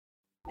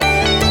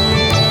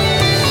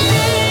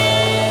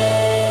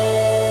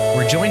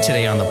joined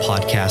today on the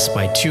podcast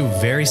by two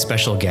very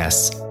special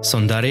guests,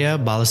 Soundarya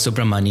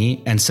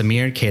Balasubramani and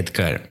Samir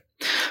Kedkar.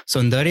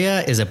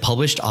 Soundarya is a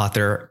published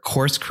author,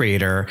 course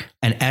creator,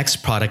 and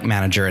ex-product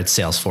manager at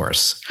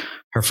Salesforce.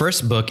 Her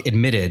first book,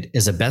 Admitted,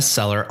 is a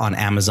bestseller on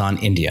Amazon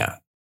India.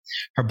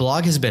 Her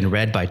blog has been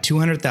read by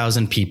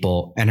 200,000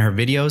 people, and her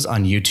videos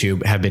on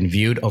YouTube have been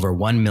viewed over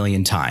 1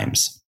 million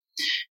times.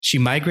 She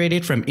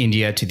migrated from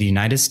India to the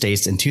United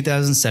States in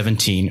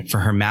 2017 for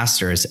her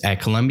master's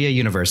at Columbia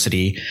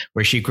University,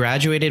 where she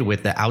graduated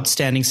with the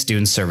Outstanding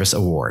Student Service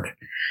Award.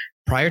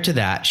 Prior to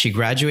that, she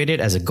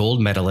graduated as a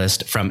gold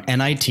medalist from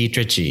NIT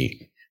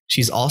Trichy.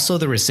 She's also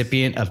the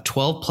recipient of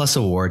 12 plus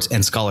awards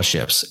and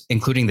scholarships,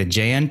 including the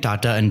J.N.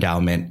 Tata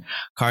Endowment,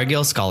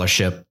 Cargill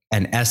Scholarship,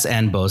 and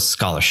S.N. Bose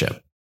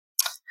Scholarship.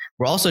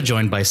 We're also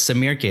joined by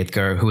Samir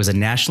Kedkar, who is a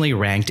nationally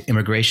ranked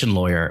immigration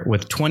lawyer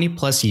with 20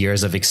 plus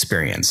years of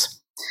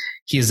experience.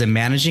 He is a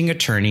managing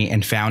attorney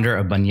and founder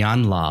of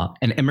Banyan Law,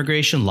 an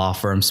immigration law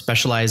firm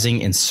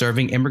specializing in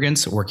serving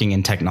immigrants working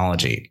in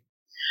technology.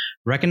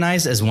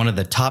 Recognized as one of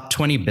the top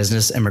 20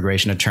 business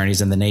immigration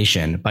attorneys in the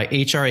nation by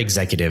HR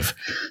Executive,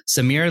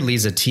 Samir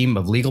leads a team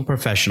of legal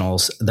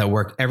professionals that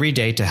work every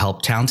day to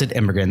help talented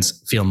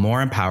immigrants feel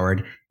more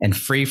empowered and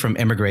free from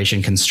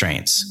immigration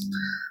constraints.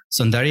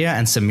 Soundarya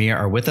and Samir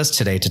are with us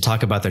today to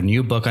talk about their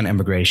new book on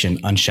immigration,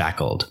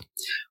 Unshackled.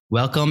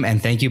 Welcome,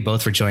 and thank you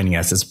both for joining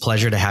us. It's a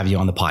pleasure to have you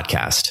on the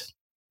podcast.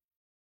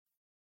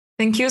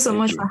 Thank you so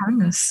much for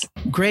having us.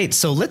 Great.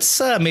 So let's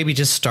maybe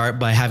just start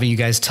by having you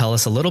guys tell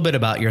us a little bit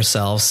about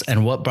yourselves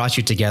and what brought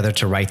you together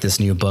to write this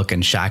new book,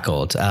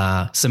 Unshackled.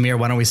 Samir,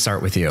 why don't we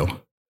start with you?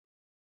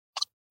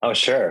 Oh,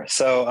 sure.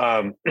 So,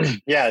 and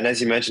as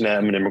you mentioned,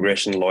 I'm an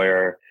immigration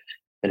lawyer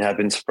and have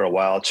been for a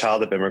while,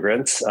 child of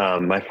immigrants.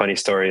 My funny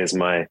story is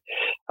my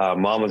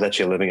mom was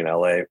actually living in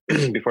LA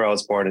before I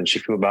was born, and she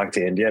flew back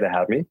to India to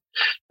have me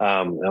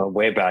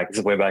way back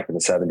in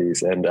the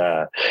 70s.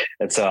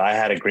 And so I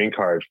had a green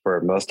card for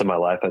most of my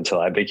life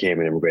until I became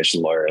an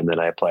immigration lawyer, and then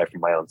I applied for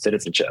my own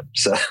citizenship.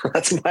 So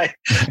that's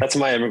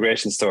my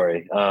immigration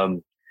story.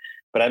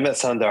 But I met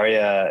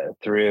Soundarya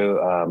through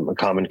a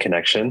common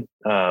connection,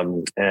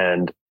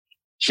 and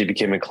she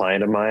became a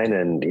client of mine.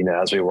 And,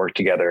 as we worked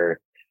together,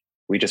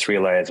 we just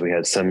realized we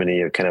had so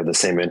many kind of the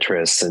same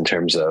interests in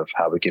terms of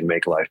how we can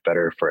make life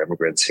better for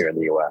immigrants here in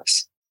the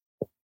U.S.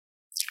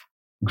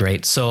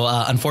 Great. So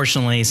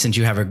unfortunately, since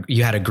you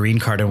had a green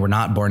card and were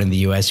not born in the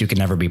U.S., you can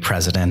never be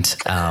president,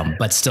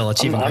 but still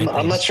achieving great things.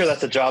 I'm not sure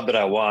that's a job that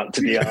I want,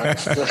 to be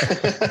honest.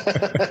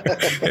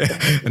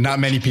 Not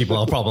many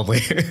people,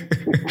 probably.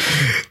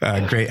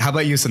 Great. How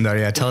about you,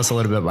 Soundarya? Tell us a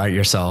little bit about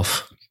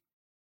yourself.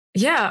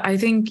 Yeah, I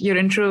think your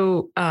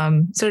intro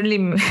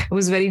certainly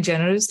was very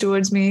generous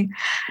towards me.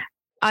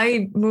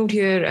 I moved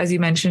here, as you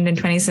mentioned, in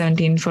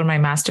 2017 for my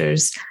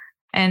master's.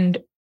 And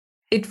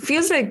it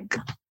feels like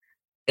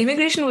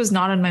immigration was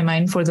not on my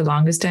mind for the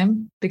longest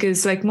time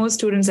because, like most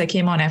students, I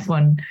came on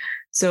F1.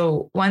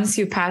 So once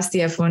you pass the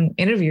F1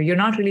 interview, you're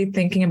not really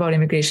thinking about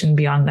immigration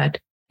beyond that.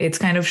 It's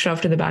kind of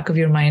shoved to the back of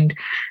your mind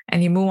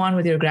and you move on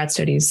with your grad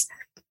studies.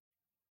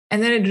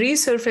 And then it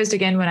resurfaced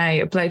again when I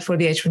applied for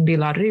the H-1B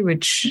lottery,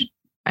 which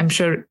I'm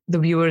sure the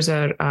viewers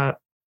are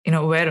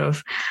aware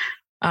of.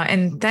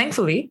 And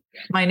thankfully,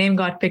 my name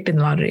got picked in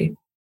the lottery.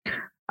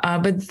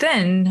 But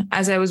then,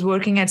 as I was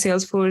working at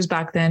Salesforce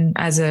back then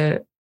as an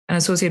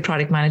associate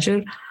product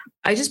manager,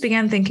 I just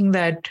began thinking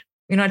that,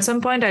 at some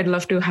point I'd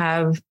love to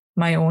have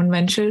my own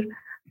venture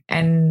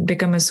and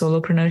become a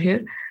solopreneur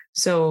here.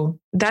 So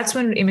that's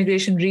when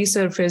immigration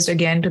resurfaced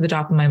again to the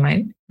top of my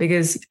mind,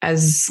 because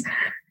as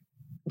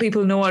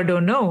people know or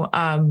don't know,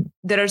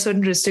 there are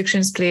certain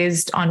restrictions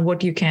placed on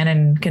what you can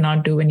and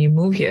cannot do when you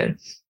move here.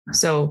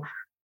 So,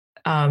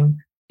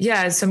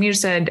 as Samir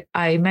said,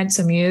 I met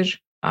Samir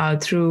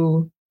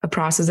through a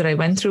process that I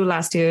went through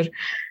last year.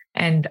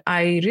 And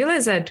I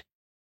realized that,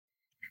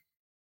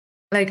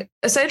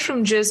 aside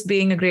from just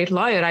being a great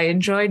lawyer, I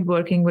enjoyed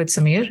working with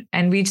Samir.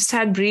 And we just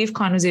had brief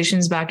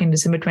conversations back in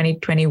December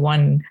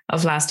 2021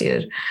 of last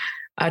year,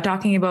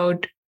 talking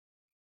about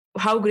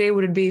how great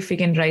would it be if we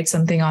can write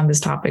something on this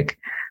topic?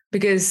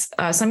 Because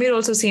Samir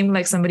also seemed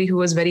like somebody who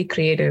was very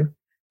creative.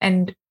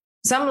 And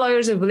some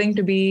lawyers are willing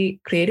to be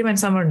creative and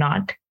some are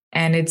not.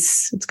 And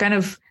it's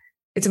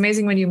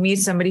amazing when you meet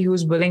somebody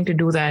who's willing to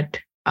do that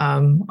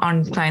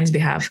on client's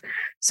behalf.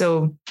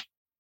 So,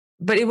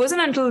 but it wasn't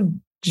until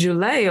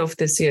July of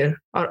this year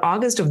or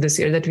August of this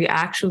year that we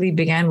actually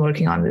began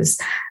working on this.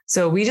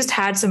 So we just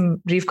had some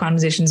brief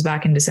conversations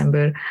back in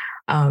December.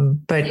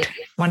 But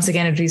once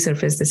again, it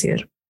resurfaced this year.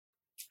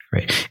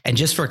 Right. And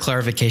just for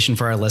clarification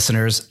for our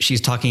listeners, she's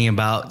talking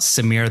about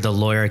Samir, the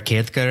lawyer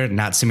Kedkar,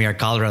 not Samir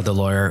Kalra, the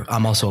lawyer.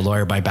 I'm also a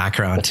lawyer by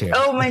background too.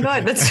 Oh my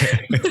God. That's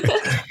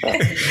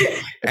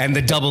and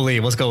the double E,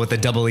 let's go with the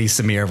double E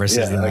Samir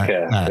versus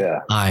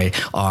IR.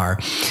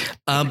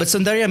 But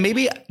Soundarya,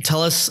 maybe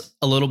tell us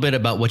a little bit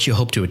about what you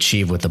hope to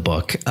achieve with the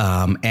book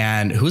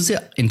and who's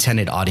the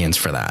intended audience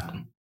for that?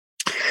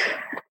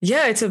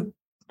 Yeah, it's a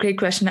great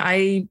question.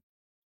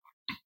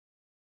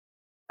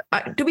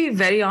 to be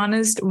very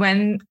honest,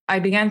 when I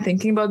began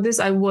thinking about this,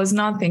 I was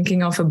not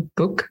thinking of a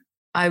book.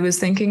 I was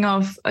thinking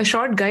of a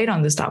short guide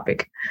on this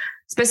topic.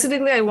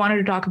 Specifically, I wanted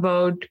to talk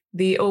about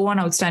the O1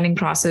 outstanding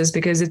process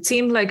because it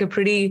seemed like a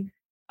pretty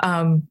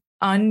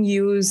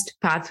unused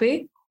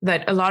pathway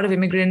that a lot of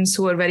immigrants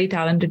who are very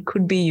talented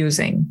could be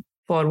using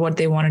for what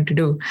they wanted to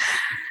do.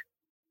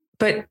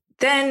 But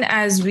then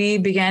as we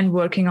began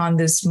working on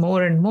this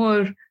more and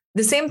more,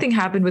 the same thing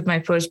happened with my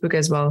first book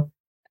as well.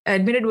 I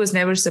admit it was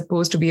never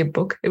supposed to be a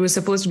book. It was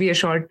supposed to be a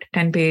short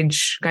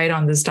 10-page guide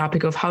on this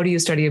topic of how do you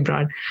study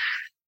abroad.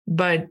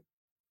 But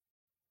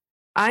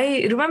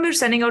I remember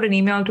sending out an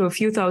email to a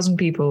few thousand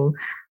people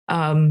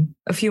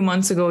a few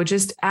months ago,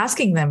 just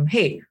asking them,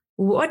 hey,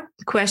 what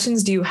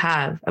questions do you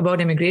have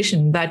about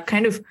immigration that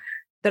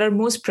are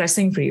most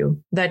pressing for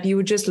you, that you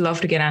would just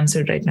love to get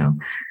answered right now?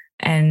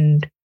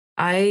 And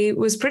I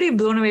was pretty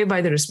blown away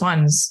by the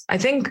response. I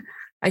think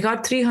I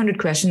got 300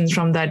 questions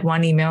from that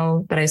one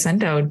email that I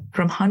sent out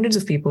from hundreds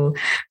of people.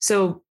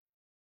 So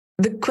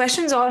the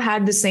questions all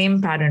had the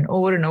same pattern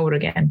over and over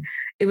again.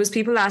 It was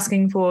people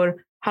asking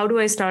for, how do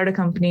I start a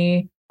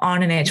company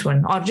on an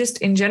H-1 or just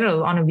in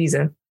general on a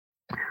visa?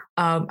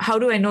 How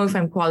do I know if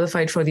I'm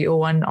qualified for the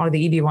O1 or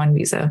the EB1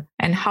 visa?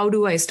 And how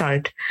do I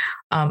start?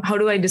 How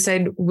do I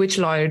decide which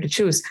lawyer to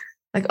choose?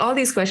 Like all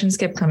these questions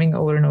kept coming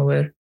over and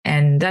over.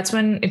 And that's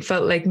when it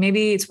felt like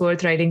maybe it's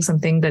worth writing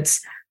something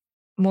that's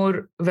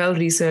more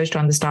well-researched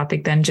on this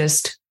topic than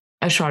just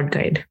a short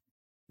guide.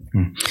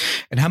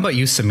 And how about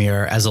you,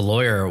 Samir? As a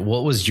lawyer,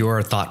 what was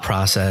your thought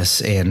process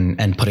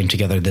in putting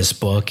together this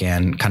book,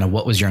 and kind of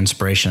what was your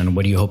inspiration?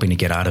 What are you hoping to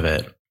get out of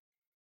it?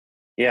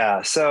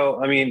 Yeah.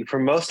 So, I mean, for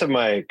most of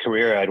my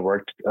career, I'd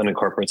worked on the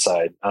corporate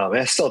side. And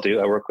I still do.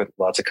 I work with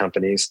lots of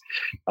companies.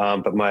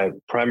 But my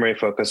primary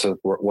focus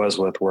was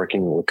with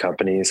working with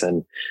companies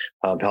and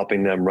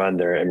helping them run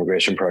their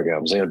immigration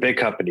programs. Big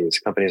companies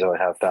that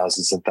have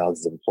thousands and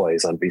thousands of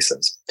employees on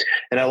visas.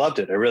 And I loved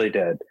it. I really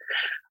did.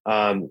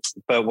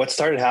 But what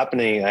started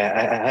happening, I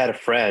had a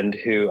friend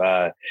who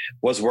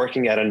was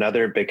working at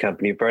another big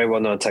company, very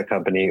well-known tech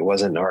company. It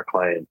wasn't our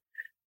client.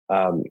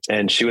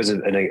 And she was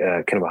a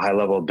kind of a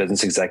high-level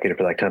business executive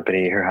for that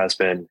company. Her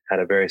husband had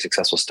a very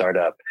successful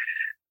startup,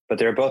 but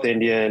they were both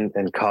Indian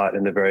and caught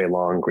in the very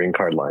long green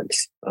card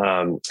lines.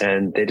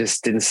 And they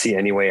just didn't see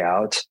any way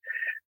out.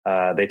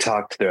 They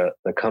talked to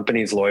the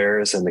company's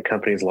lawyers, and the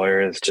company's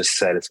lawyers just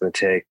said it's going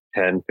to take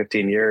 10,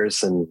 15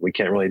 years, and we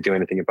can't really do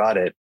anything about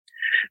it.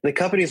 And the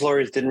company's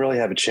lawyers didn't really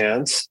have a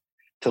chance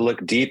to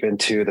look deep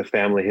into the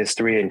family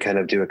history and kind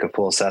of do a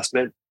full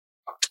assessment.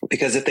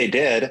 Because if they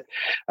did,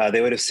 they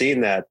would have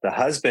seen that the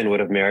husband would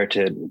have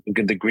merited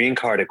the green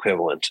card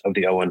equivalent of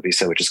the O1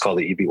 visa, which is called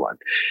the EB1.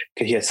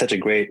 Because he had such a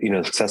great,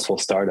 successful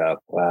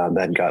startup that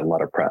had gotten a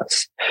lot of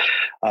press.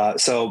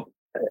 So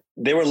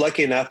they were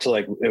lucky enough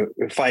to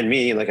find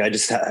me.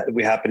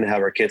 We happened to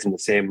have our kids in the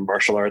same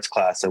martial arts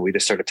class, and we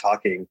just started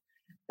talking.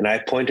 And I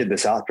pointed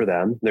this out for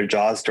them. Their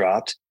jaws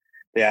dropped.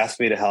 They asked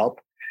me to help.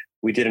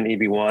 We did an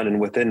EB1, and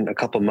within a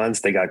couple of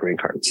months, they got green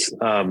cards.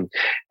 But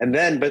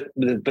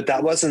that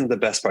wasn't the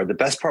best part. The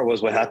best part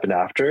was what happened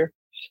after.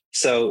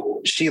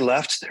 So she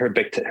left her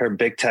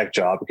big tech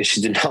job because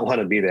she did not want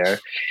to be there.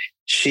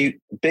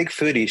 Big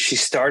foodie. She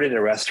started a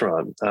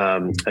restaurant,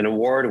 an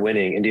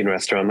award-winning Indian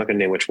restaurant. I'm not going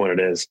to name which one it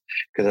is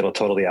because it'll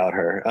totally out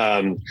her.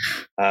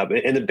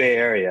 In the Bay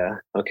Area,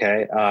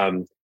 okay.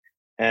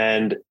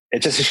 And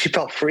she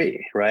felt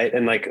free, right?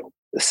 And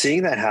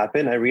seeing that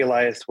happen, I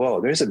realized,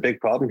 whoa, there's a big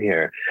problem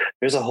here.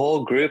 There's a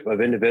whole group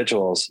of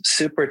individuals,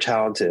 super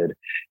talented,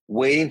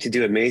 waiting to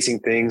do amazing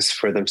things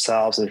for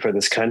themselves and for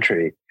this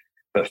country,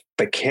 but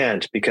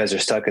can't because they're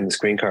stuck in this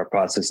green card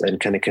process and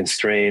kind of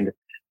constrained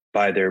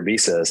by their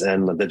visas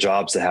and the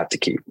jobs they have to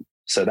keep.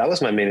 So that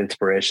was my main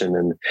inspiration.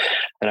 And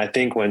I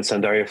think when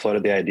Soundarya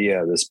floated the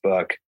idea of this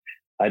book,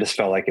 I just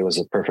felt like it was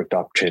a perfect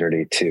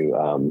opportunity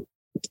to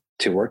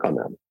work on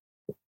that.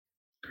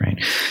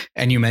 Right.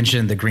 And you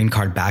mentioned the green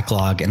card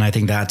backlog, and I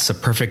think that's a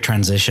perfect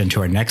transition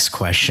to our next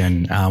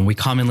question. We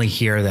commonly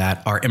hear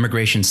that our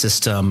immigration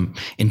system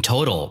in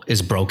total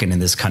is broken in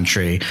this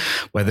country,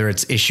 whether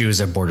it's issues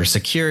of border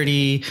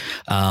security,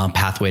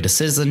 pathway to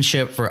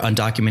citizenship for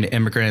undocumented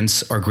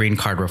immigrants, or green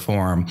card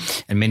reform,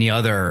 and many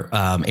other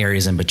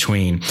areas in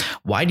between.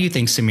 Why do you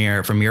think,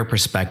 Samir, from your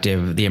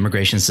perspective, the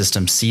immigration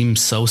system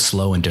seems so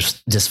slow and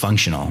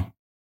dysfunctional?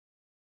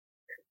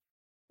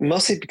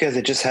 Mostly because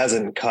it just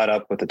hasn't caught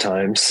up with the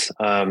times.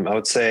 I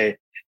would say,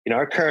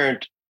 our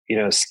current,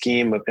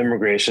 scheme of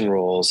immigration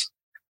rules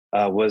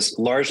was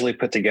largely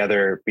put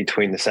together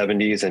between the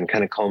 70s and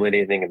kind of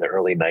culminating in the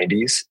early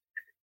 90s.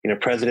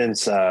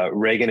 Presidents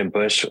Reagan and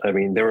Bush, they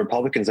were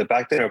Republicans, and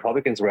back then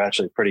Republicans were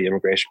actually pretty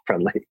immigration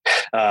friendly.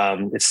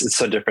 It's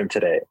so different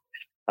today.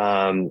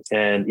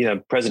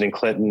 And, President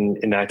Clinton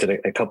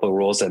enacted a couple of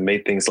rules that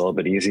made things a little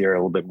bit easier, a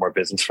little bit more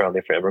business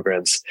friendly for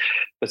immigrants.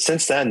 But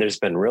since then, there's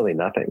been really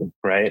nothing,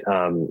 right?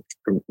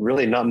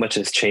 Really not much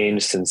has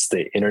changed since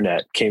the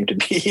internet came to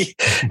be.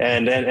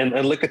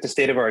 and look at the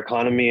state of our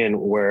economy and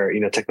where,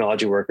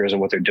 technology workers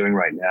and what they're doing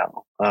right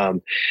now.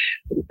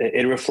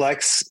 It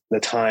reflects the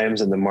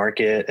times and the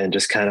market and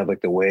just kind of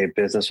like the way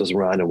business was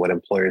run and what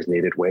employers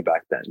needed way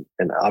back then.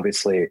 And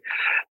obviously,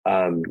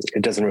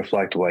 it doesn't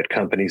reflect what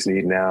companies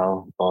need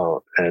now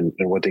and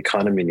what the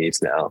economy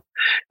needs now.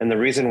 And the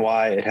reason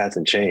why it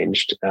hasn't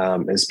changed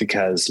is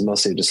because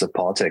mostly just of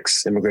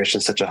politics. Immigration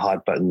is such a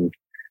hot button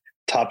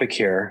topic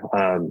here.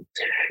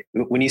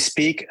 When you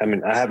speak,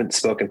 I haven't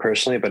spoken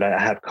personally, but I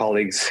have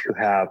colleagues who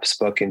have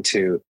spoken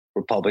to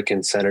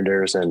Republican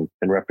senators and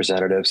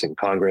representatives in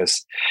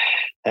Congress,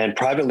 and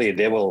privately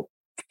they will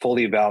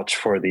fully vouch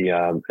for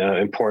the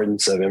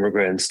importance of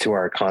immigrants to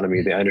our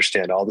economy. They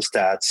understand all the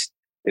stats.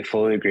 They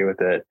fully agree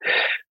with it.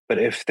 But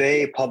if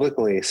they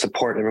publicly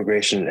support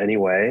immigration in any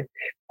way,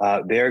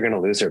 they're going to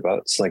lose their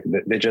votes. Like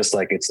they're just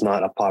like, it's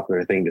not a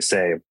popular thing to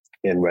say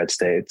in red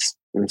states.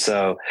 And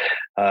so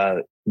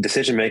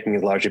decision making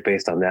is largely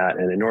based on that.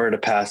 And in order to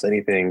pass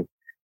anything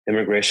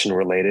immigration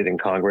related in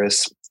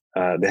Congress,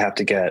 they have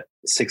to get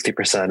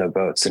 60% of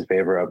votes in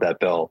favor of that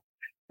bill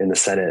in the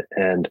Senate.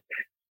 And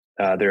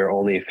there are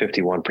only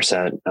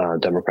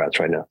 51% Democrats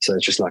right now. So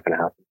it's just not going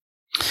to happen.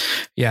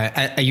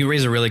 Yeah, you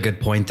raise a really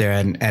good point there.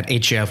 And at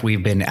HAF,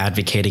 we've been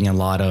advocating a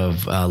lot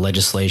of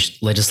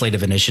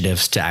legislative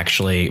initiatives to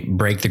actually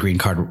break the green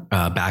card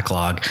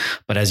backlog.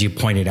 But as you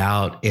pointed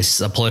out, it's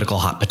a political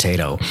hot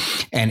potato.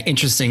 And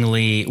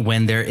interestingly,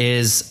 when there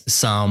is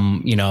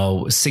some,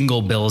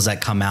 single bills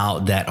that come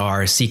out that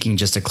are seeking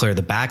just to clear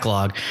the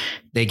backlog,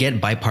 they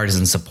get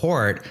bipartisan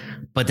support,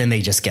 but then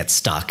they just get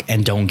stuck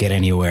and don't get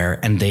anywhere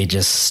and they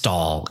just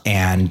stall.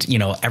 And,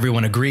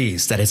 everyone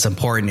agrees that it's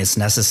important, it's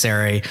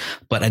necessary,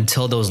 but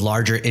until those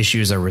larger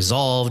issues are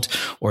resolved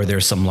or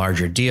there's some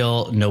larger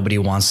deal, nobody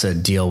wants to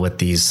deal with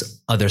these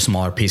other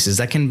smaller pieces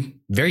that can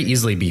very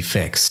easily be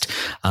fixed.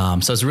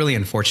 So it's really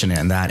unfortunate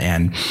in that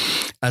end.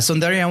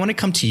 Soundarya, I want to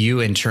come to you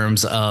in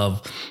terms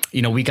of,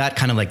 we got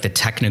kind of like the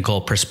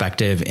technical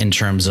perspective in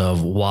terms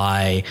of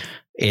why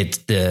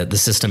the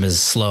system is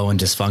slow and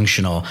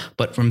dysfunctional,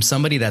 but from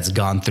somebody that's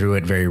gone through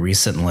it very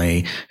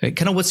recently,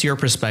 kind of what's your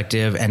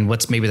perspective and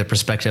what's maybe the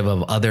perspective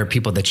of other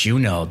people that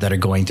that are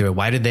going through it?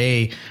 Why do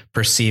they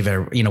perceive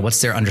it?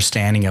 What's their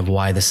understanding of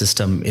why the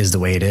system is the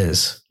way it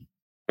is?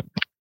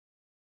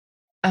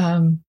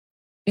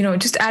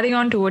 Just adding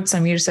on to what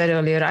Samir said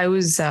earlier, I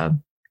was,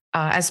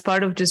 as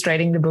part of just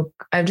writing the book,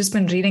 I've just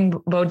been reading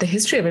about the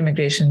history of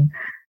immigration.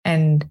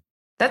 And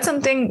that's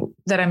something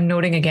that I'm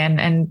noting again.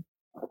 And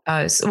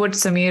so what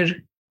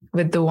Samir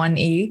with the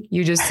 1E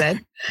you just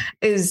said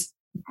is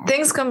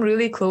things come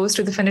really close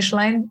to the finish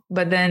line,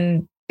 but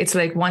then it's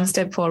like one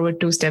step forward,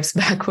 two steps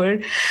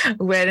backward,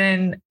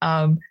 wherein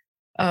I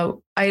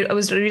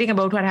was reading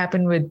about what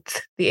happened with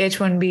the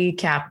H-1B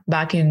cap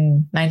back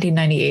in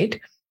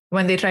 1998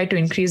 when they tried to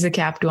increase the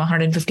cap to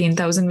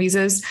 115,000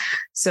 visas.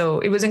 So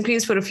it was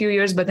increased for a few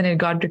years, but then it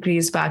got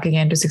decreased back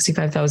again to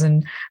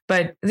 65,000.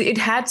 But it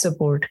had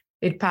support.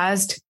 It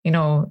passed,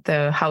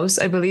 the House,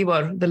 I believe,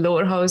 or the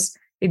lower house.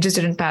 It just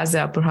didn't pass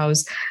the upper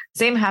house.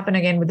 Same happened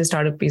again with the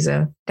startup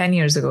visa 10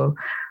 years ago.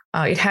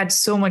 It had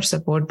so much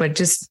support, but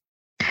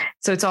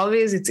so it's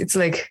always, it's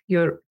like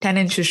you're 10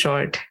 inches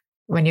short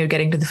when you're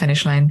getting to the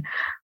finish line.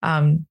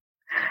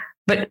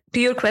 But to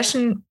your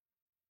question,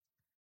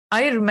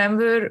 I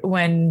remember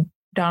when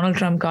Donald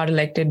Trump got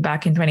elected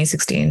back in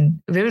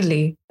 2016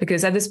 vividly,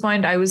 because at this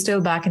point I was still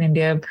back in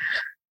India.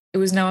 It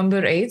was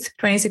November 8th,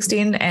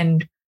 2016.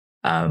 And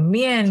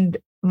me and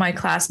my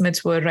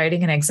classmates were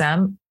writing an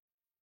exam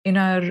in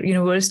our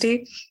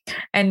university,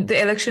 and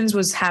the elections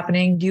was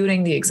happening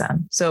during the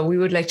exam. So we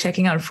were like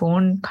checking our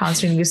phone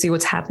constantly to see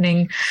what's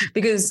happening,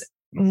 because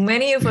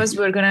many of us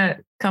were going to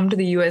come to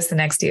the US the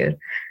next year.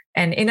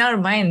 And in our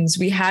minds,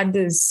 we had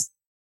this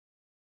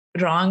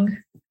wrong,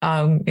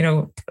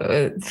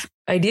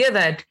 idea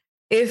that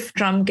if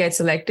Trump gets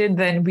elected,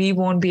 then we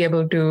won't be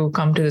able to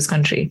come to this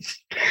country.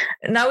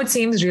 Now it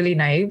seems really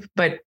naive,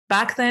 but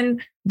back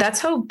then,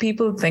 that's how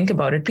people think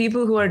about it.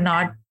 People who are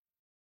not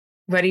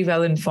very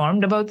well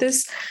informed about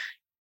this,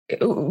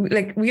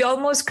 like we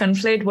almost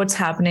conflate what's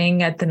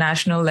happening at the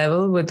national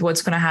level with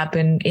what's going to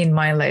happen in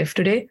my life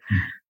today.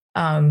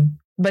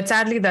 But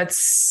sadly,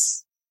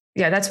 that's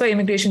why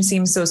immigration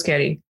seems so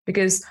scary,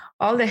 because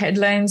all the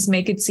headlines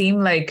make it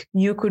seem like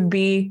you could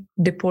be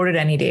deported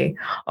any day,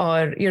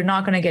 or you're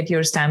not going to get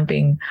your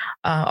stamping,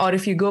 or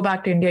if you go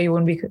back to India, you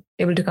won't be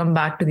able to come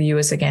back to the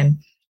US again.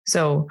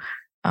 So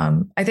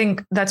I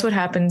think that's what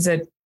happens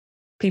at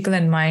people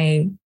in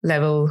my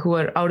level who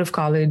are out of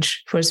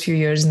college, first few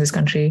years in this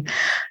country.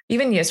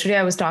 Even yesterday,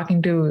 I was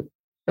talking to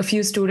a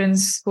few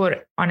students who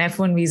are on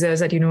F1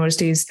 visas at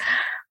universities.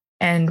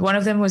 And one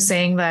of them was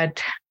saying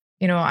that,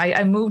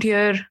 I moved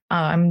here,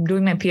 I'm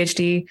doing my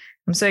PhD.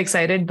 I'm so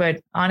excited,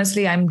 but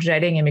honestly, I'm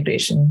dreading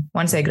immigration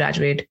once I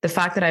graduate. The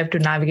fact that I have to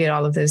navigate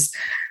all of this.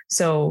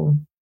 So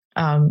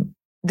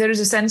there is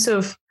a sense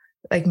of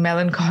like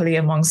melancholy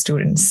among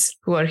students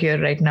who are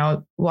here right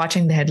now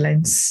watching the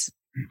headlines.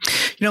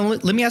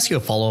 Let me ask you a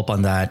follow-up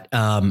on that.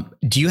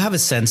 Do you have a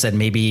sense that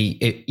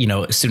maybe,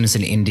 students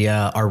in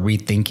India are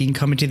rethinking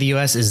coming to the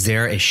US? Is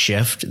there a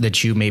shift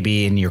that you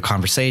maybe in your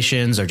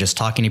conversations or just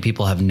talking to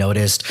people have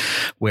noticed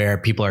where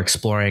people are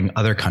exploring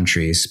other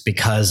countries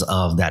because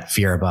of that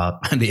fear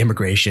about the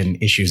immigration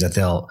issues that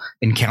they'll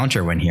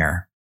encounter when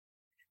here?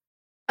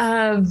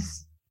 I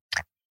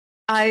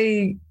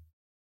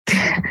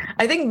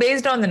think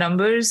based on the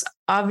numbers,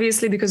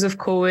 obviously because of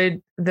COVID,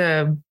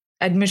 the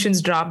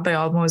admissions dropped by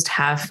almost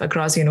half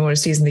across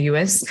universities in the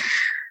US.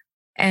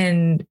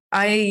 And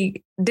I've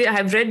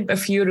read a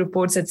few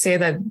reports that say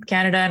that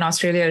Canada and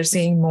Australia are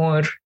seeing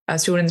more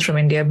students from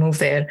India move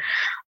there.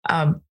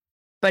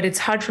 But it's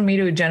hard for me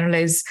to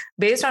generalize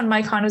based on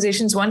my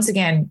conversations. Once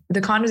again, the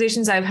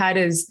conversations I've had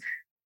is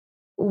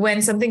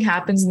when something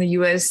happens in the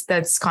US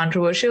that's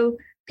controversial,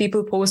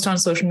 people post on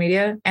social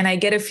media, and I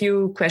get a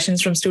few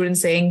questions from students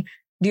saying,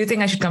 do you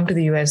think I should come to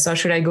the US or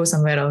should I go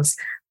somewhere else?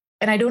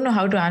 And I don't know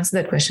how to answer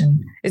that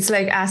question. It's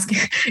like asking,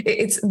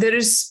 there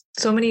is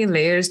so many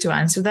layers to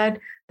answer that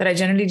I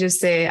generally just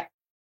say,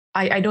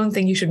 I don't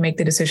think you should make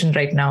the decision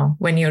right now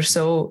when you're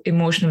so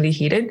emotionally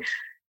heated.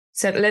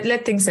 So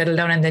let things settle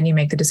down and then you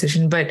make the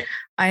decision. But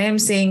I am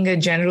seeing a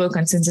general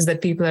consensus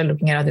that people are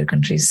looking at other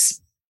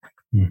countries.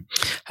 How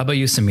about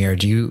you, Samir?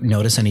 Do you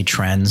notice any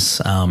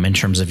trends in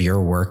terms of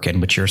your work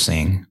and what you're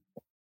seeing?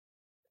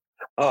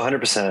 Oh,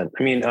 100%.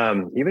 I mean,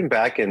 even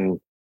back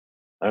in,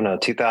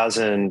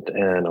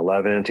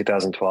 2011,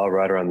 2012,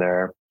 right around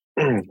there,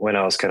 when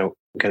I was kind of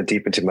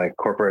deep into my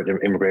corporate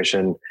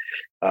immigration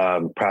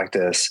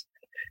practice,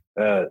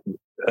 the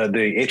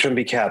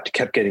H-1B cap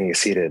kept getting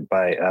exceeded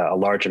by a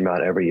large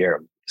amount every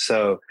year.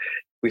 So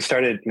we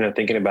started,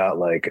 thinking about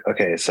like,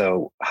 okay,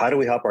 so how do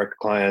we help our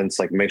clients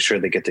like make sure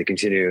they get to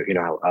continue,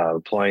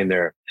 employing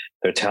their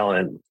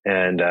talent?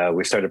 And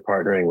we started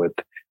partnering with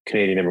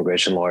Canadian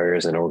immigration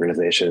lawyers and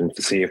organizations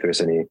to see if there's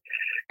any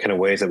kind of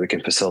ways that we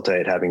can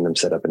facilitate having them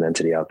set up an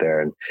entity out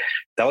there. And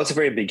that was the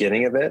very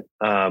beginning of it.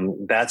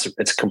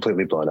 It's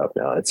completely blown up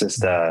now. It's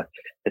just,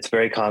 it's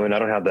very common. I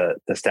don't have the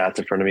stats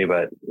in front of me,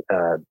 but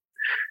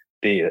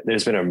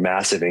there's been a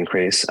massive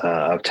increase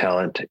of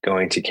talent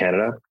going to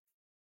Canada.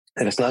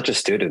 And it's not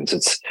just students,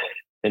 it's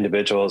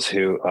individuals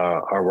who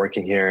are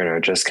working here and are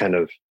just kind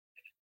of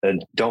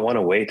don't want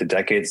to wait the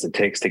decades it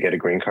takes to get a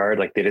green card.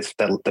 Like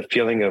the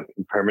feeling of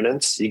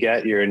impermanence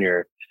you're in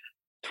your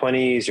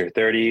 20s, your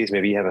 30s,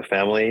 maybe you have a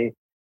family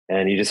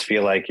and you just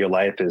feel like your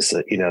life is,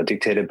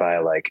 dictated by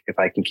like, if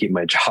I can keep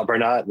my job or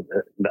not,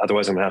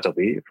 otherwise I'm gonna have to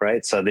leave.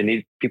 Right. So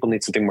people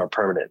need something more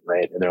permanent,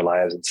 right, in their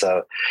lives. And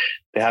so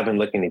they have been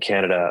looking to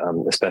Canada,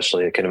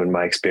 especially kind of in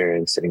my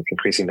experience, in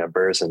increasing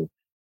numbers. And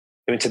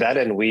I mean, to that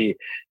end, we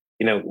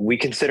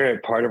consider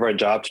it part of our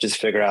job to just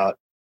figure out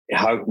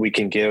how we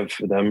can give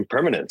them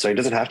permanent. So it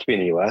doesn't have to be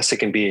in the US, it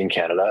can be in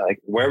Canada, like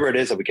wherever it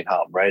is that we can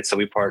help. Right. So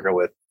we partner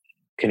with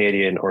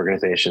Canadian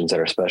organizations that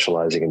are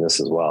specializing in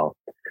this as well.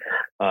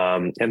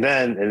 And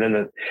then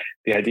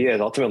the idea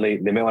is ultimately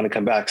they may want to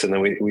come back. So then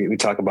we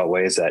talk about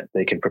ways that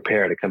they can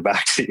prepare to come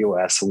back to the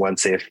US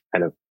once they've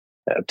kind of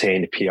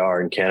obtained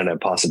PR in Canada and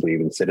possibly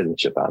even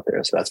citizenship out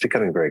there. So that's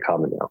becoming very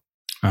common now.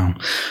 Oh.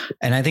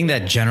 And I think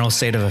that general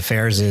state of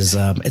affairs is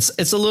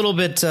it's a little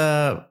bit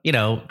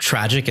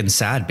tragic and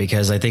sad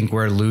because I think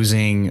we're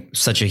losing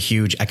such a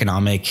huge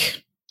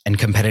economic and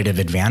competitive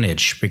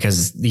advantage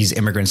because these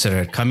immigrants that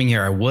are coming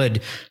here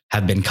would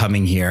have been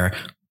coming here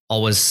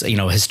always,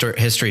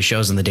 history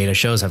shows and the data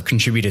shows have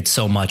contributed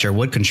so much or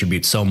would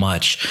contribute so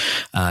much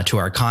to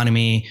our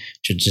economy,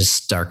 to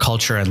just our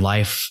culture and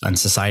life and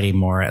society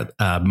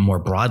more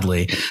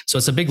broadly. So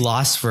it's a big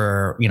loss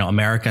for,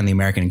 America and the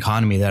American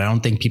economy that I don't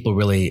think people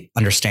really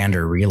understand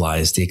or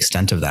realize the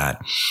extent of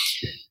that.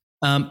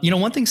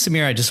 One thing,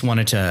 Samir, I just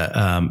wanted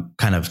to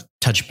kind of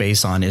touch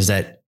base on is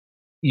that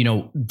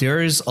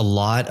there's a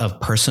lot of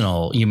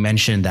you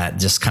mentioned that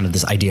just kind of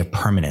this idea of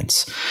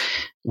permanence.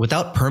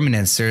 Without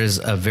permanence, there's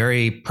a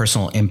very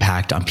personal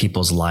impact on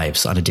people's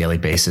lives on a daily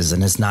basis.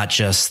 And it's not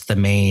just the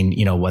main,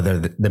 whether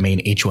the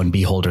main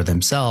H-1B holder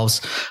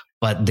themselves,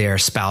 but their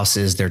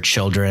spouses, their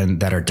children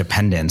that are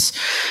dependents.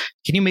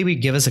 Can you maybe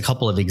give us a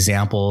couple of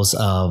examples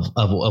of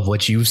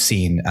what you've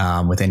seen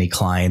with any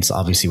clients,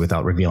 obviously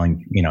without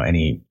revealing,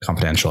 any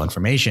confidential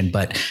information,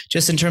 but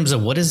just in terms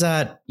of what is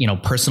that,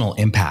 personal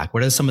impact?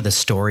 What are some of the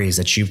stories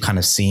that you've kind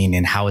of seen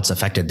and how it's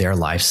affected their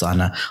lives on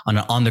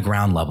the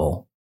ground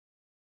level?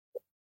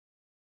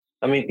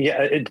 I mean,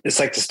 yeah, it's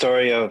like the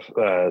story of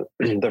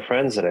the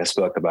friends that I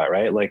spoke about,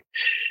 right? Like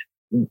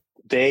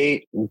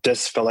they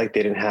just felt like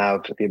they didn't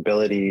have the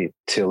ability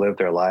to live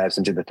their lives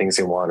and do the things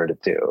they wanted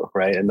to do,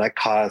 right? And that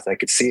caused, I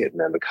could see it in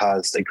them, it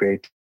caused a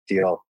great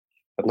deal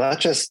of not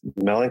just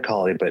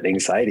melancholy, but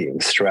anxiety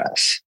and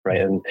stress,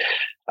 right? And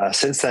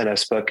since then, I've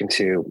spoken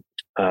to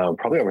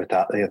probably over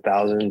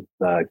 1,000,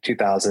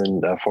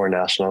 2,000 foreign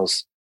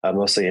nationals,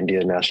 mostly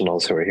Indian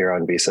nationals who are here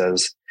on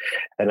visas.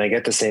 And I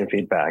get the same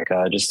feedback,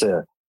 just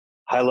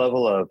high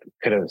level of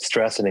kind of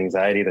stress and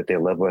anxiety that they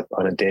live with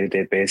on a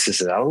day-to-day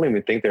basis. And I don't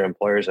even think their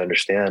employers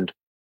understand,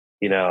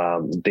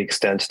 the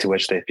extent to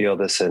which they feel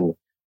this and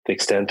the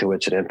extent to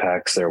which it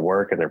impacts their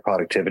work and their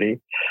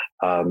productivity.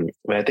 I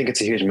think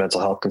it's a huge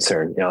mental health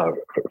concern,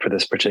 for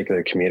this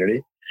particular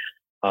community.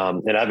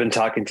 And I've been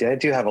I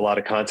do have a lot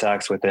of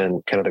contacts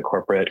within kind of the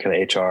corporate kind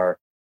of HR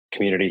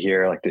community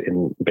here, like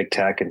in big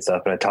tech and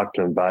stuff. And I talked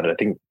to them about it. I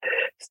think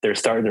they're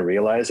starting to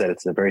realize that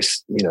it's a very,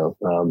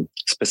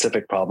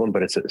 specific problem,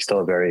 but it's still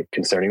a very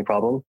concerning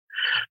problem.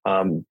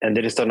 And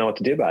they just don't know what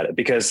to do about it,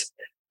 because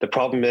the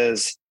problem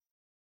is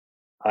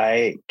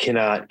I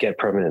cannot get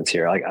permanence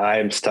here. Like, I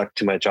am stuck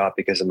to my job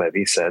because of my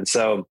visa. And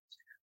so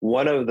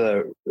one of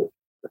the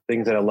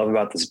things that I love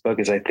about this book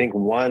is I think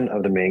one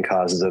of the main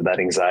causes of that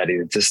anxiety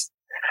is just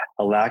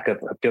a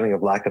feeling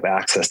of lack of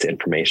access to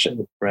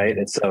information, right?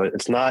 And so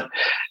it's not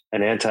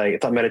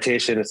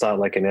meditation. It's not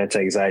like an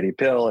anti-anxiety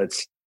pill.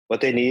 It's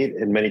what they need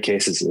in many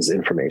cases is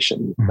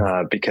information,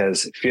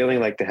 because feeling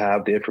like they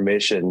have the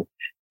information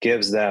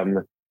gives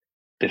them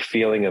the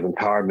feeling of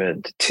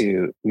empowerment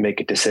to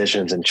make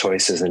decisions and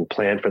choices and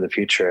plan for the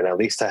future. And at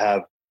least to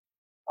have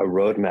a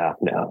roadmap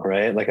now,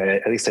 right? Like I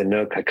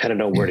kind of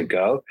know where to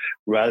go,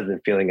 rather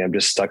than feeling I'm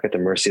just stuck at the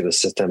mercy of the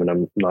system and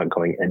I'm not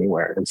going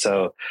anywhere. And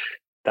so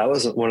that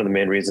was one of the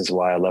main reasons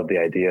why I love the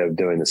idea of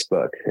doing this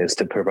book, is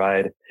to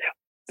provide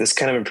this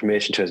kind of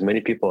information to as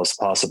many people as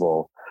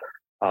possible.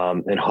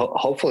 And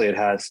hopefully it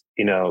has,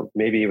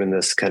 maybe even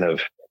this kind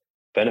of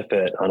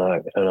benefit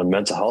on a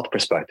mental health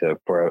perspective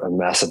for a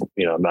massive,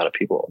 amount of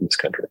people in this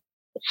country.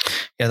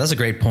 Yeah, that's a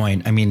great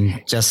point. I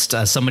mean, just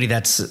somebody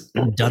that's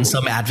done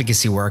some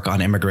advocacy work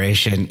on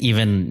immigration,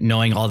 even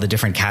knowing all the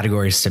different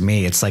categories, to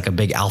me, it's like a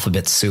big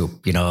alphabet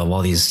soup, of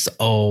all these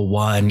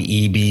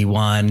O1,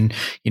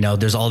 EB1,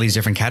 there's all these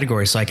different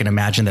categories. So I can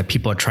imagine that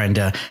people are trying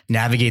to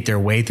navigate their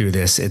way through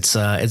this. It's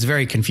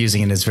very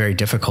confusing and it's very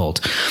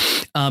difficult.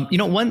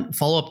 One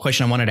follow-up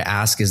question I wanted to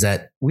ask is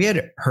that we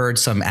had heard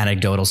some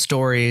anecdotal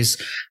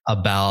stories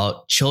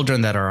about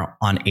children that are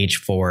on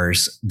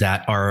H4s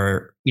that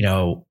are,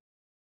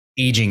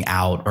 aging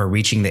out or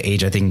reaching the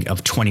age, I think,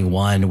 of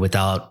 21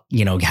 without,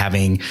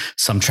 having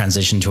some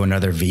transition to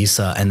another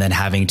visa and then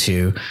having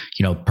to,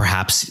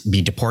 perhaps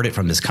be deported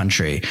from this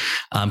country.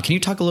 Can you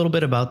talk a little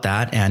bit about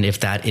that, and if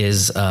that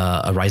is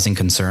a rising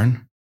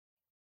concern?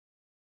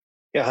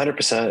 Yeah,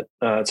 100%.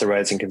 It's a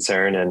rising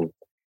concern, and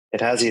it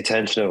has the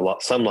attention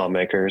of some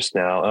lawmakers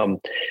now.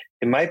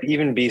 It might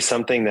even be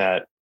something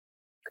that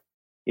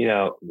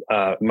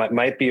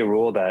might be a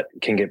rule that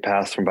can get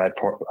passed from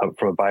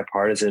a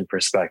bipartisan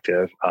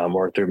perspective,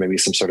 or through maybe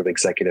some sort of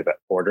executive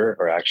order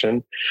or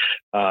action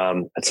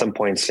at some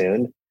point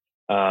soon,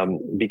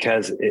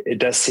 because it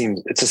does seem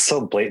it's just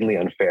so blatantly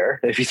unfair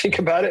if you think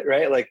about it,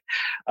 right? Like,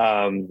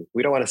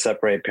 we don't want to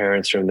separate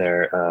parents from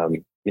their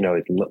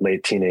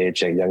late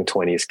teenage and young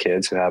 20s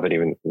kids who haven't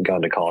even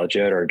gone to college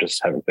yet or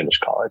just haven't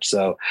finished college.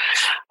 So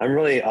I'm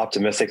really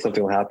optimistic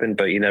something will happen,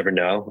 but you never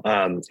know.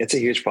 It's a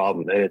huge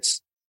problem.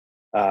 It's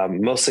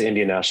mostly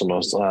Indian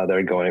nationals that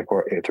are going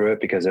through it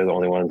because they're the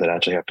only ones that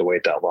actually have to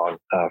wait that long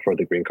for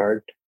the green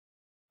card.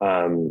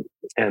 And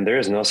there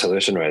is no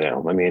solution right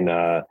now. I mean,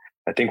 I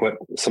think what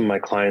some of my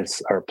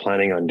clients are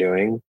planning on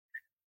doing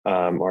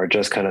are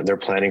just they're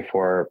planning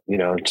for,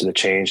 to the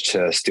change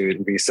to a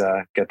student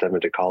visa, get them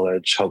into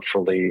college.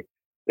 Hopefully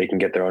they can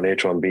get their own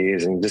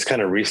H-1Bs and just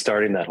kind of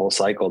restarting that whole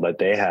cycle that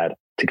they had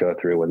to go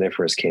through when they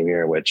first came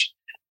here, which,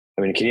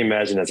 I mean, can you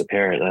imagine as a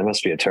parent? That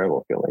must be a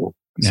terrible feeling.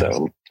 Yes.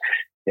 So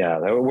yeah,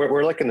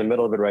 we're like in the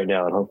middle of it right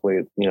now, and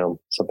hopefully,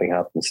 something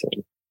happens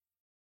soon.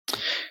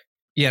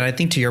 Yeah, and I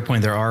think to your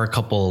point, there are a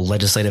couple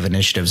legislative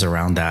initiatives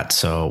around that.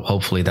 So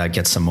hopefully that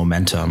gets some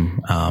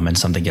momentum and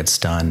something gets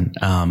done.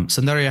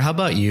 Soundarya, how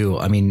about you?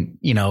 I mean,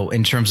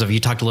 in terms of, you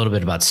talked a little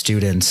bit about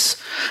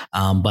students,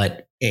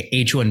 but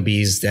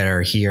H-1Bs that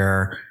are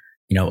here,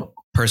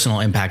 personal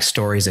impact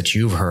stories that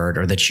you've heard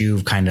or that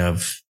you've kind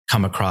of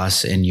come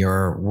across in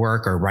your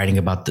work or writing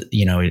about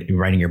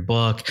writing your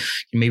book. Can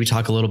you maybe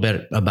talk a little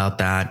bit about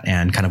that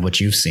and kind of what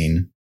you've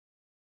seen?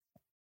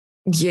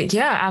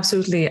 Yeah,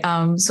 absolutely.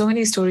 So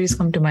many stories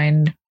come to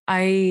mind.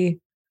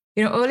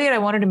 Earlier I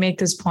wanted to make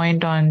this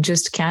point on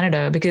just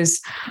Canada because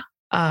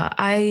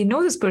I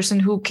know this person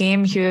who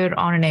came here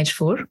on an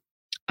H-4.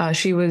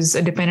 She was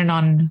a dependent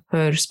on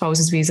her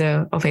spouse's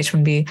visa of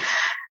H-1B,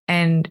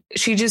 and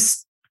she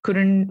just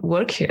couldn't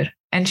work here.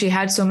 And she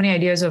had so many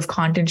ideas of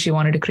content she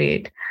wanted to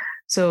create.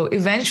 So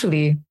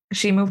eventually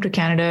she moved to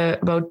Canada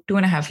about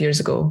 2.5 years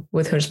ago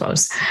with her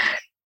spouse.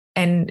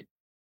 And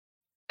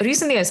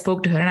recently I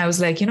spoke to her and I was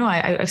like,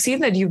 I've seen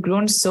that you've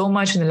grown so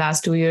much in the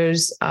last 2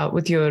 years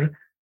with your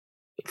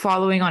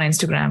following on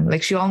Instagram.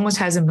 Like, she almost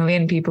has 1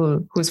 million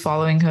people who's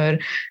following her,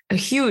 a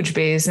huge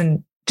base.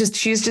 And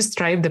she's just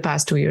thrived the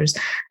past 2 years.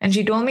 And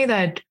she told me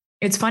that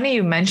it's funny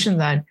you mentioned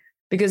that,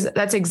 because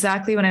that's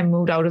exactly when I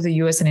moved out of the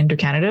US and into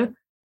Canada.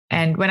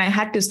 And when I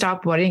had to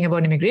stop worrying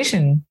about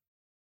immigration,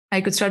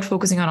 I could start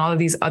focusing on all of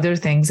these other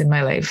things in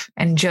my life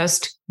and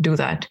just do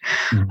that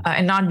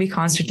and not be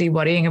constantly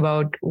worrying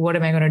about what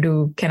am I going to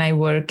do? Can I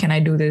work? Can I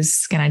do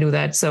this? Can I do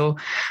that? So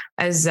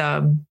as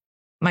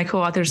my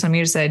co-author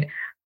Samir said,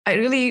 I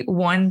really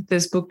want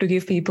this book to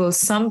give people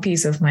some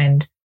peace of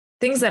mind,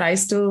 things that I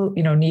still,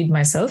 need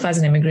myself as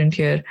an immigrant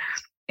here,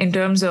 in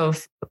terms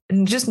of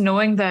just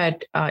knowing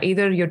that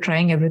either you're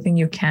trying everything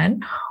you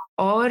can,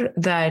 or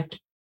that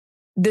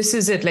this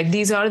is it. Like,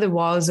 these are the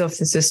walls of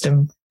the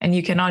system and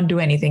you cannot do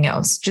anything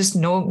else. Just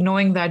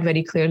knowing that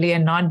very clearly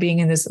and not being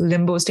in this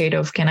limbo state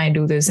of, can I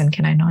do this and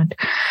can I not?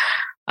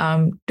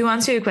 To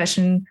answer your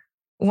question,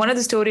 one of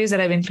the stories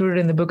that I've included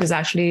in the book is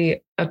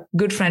actually a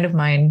good friend of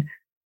mine.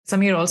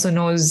 Samir also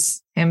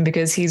knows him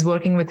because he's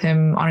working with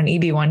him on an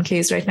EB1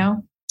 case right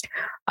now.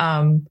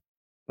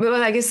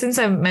 Well, I guess since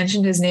I've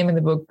mentioned his name in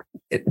the book,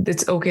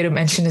 it's okay to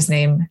mention his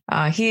name.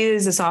 He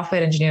is a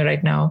software engineer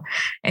right now,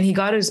 and he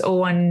got his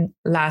O1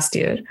 last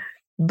year.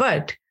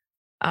 But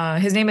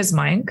his name is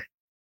Mayank.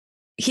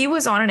 He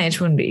was on an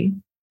H1B,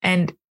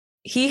 and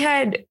he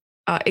had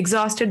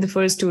exhausted the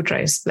first 2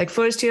 tries. Like,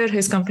 first year,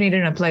 his company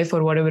didn't apply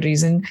for whatever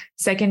reason.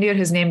 Second year,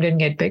 his name didn't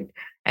get picked.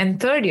 And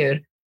third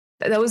year,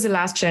 that was the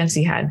last chance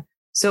he had.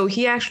 So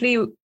he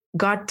actually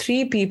got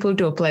 3 people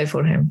to apply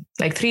for him,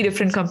 like 3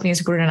 different companies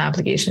to put in an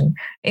application,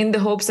 in the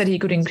hopes that he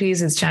could increase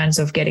his chance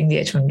of getting the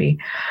H1B.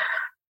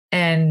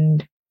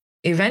 And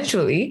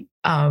eventually,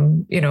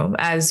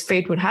 as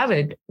fate would have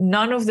it,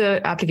 none of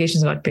the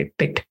applications got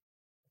picked.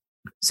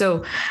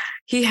 So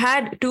he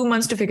had 2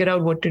 months to figure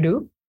out what to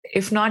do.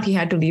 If not, he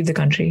had to leave the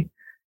country.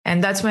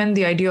 And that's when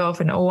the idea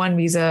of an O1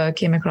 visa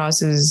came across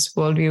his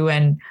worldview.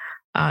 And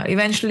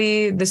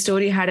eventually the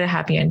story had a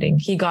happy ending.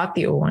 He got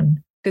the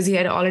O1 because he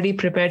had already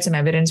prepared some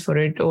evidence for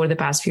it over the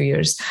past few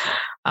years.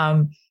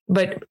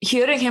 But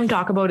hearing him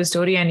talk about his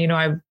story,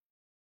 and,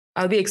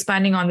 I'll be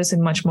expanding on this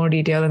in much more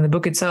detail in the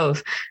book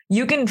itself,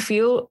 you can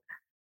feel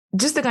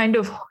just the kind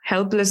of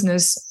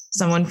helplessness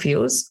someone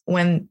feels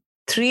when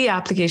 3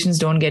 applications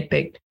don't get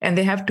picked and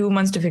they have 2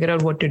 months to figure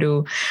out what to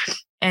do.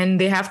 And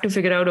they have to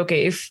figure out,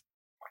 okay, if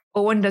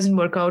O1 doesn't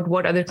work out,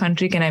 what other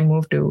country can I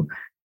move to?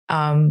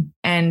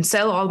 And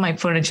sell all my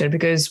furniture,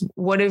 because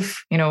what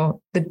if,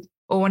 the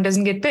O1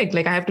 doesn't get picked?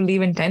 Like, I have to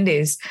leave in 10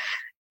 days.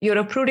 You're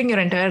uprooting your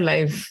entire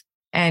life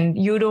and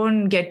you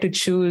don't get to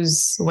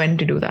choose when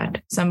to do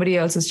that. Somebody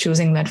else is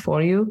choosing that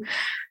for you.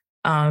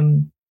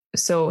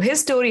 So his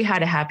story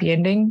had a happy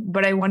ending,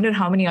 but I wonder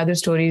how many other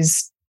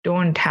stories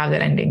don't have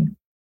that ending.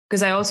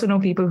 Because I also know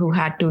people who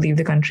had to leave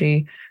the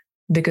country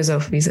because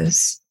of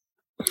visas.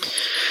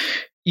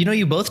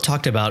 You both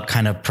talked about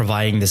kind of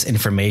providing this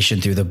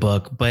information through the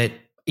book, but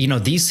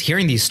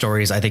hearing these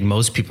stories, I think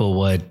most people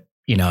would,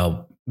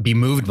 be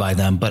moved by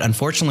them. But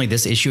unfortunately,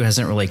 this issue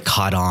hasn't really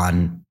caught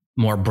on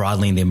more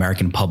broadly in the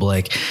American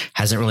public,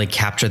 hasn't really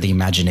captured the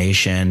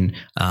imagination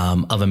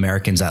of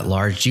Americans at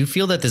large. Do you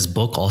feel that this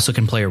book also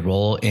can play a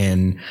role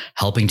in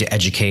helping to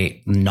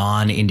educate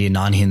non-Indian,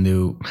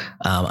 non-Hindu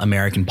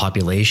American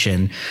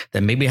population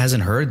that maybe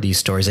hasn't heard these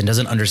stories and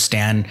doesn't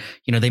understand?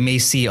 They may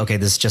see, okay,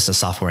 this is just a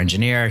software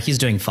engineer. He's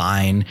doing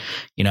fine.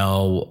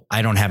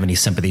 I don't have any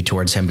sympathy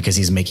towards him because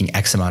he's making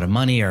X amount of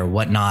money or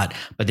whatnot,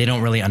 but they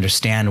don't really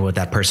understand what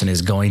that person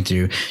is going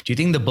through. Do you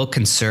think the book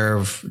can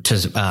serve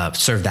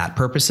that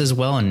purpose as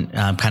well, and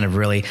kind of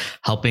really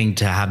helping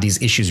to have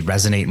these issues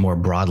resonate more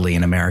broadly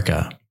in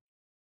America?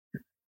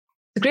 It's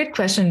a great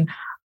question.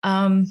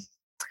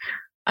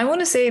 I want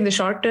to say in the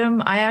short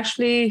term, I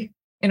actually,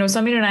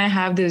 Samir and I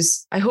have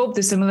this, I hope,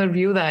 the similar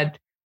view that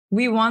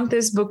we want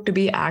this book to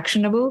be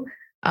actionable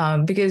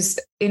because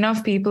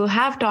enough people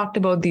have talked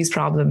about these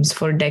problems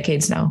for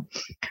decades now.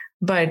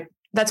 But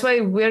that's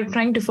why we're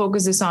trying to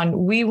focus this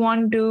on, we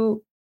want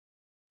to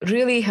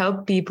really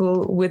help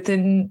people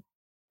within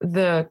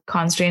the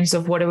constraints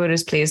of whatever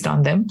is placed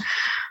on them,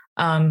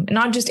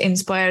 not just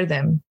inspire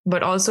them,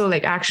 but also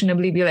like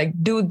actionably be like,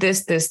 do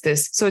this.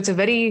 So it's a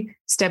very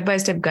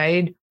step-by-step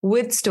guide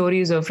with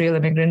stories of real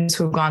immigrants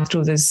who've gone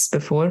through this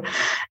before.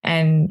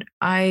 And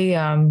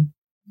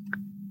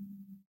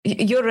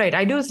you're right.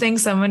 I do think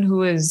someone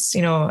who is,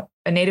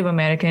 a Native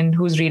American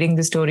who's reading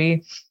the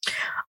story,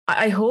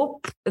 I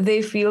hope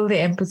they feel the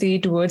empathy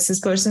towards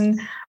this person,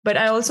 but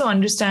I also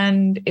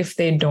understand if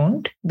they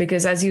don't,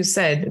 because as you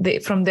said,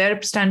 from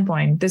their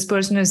standpoint, this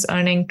person is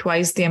earning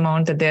twice the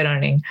amount that they're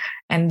earning,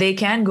 and they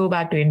can go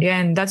back to India.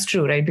 And that's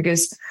true, right?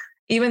 Because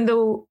even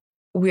though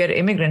we are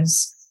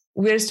immigrants,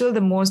 we're still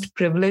the most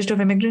privileged of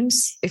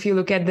immigrants. If you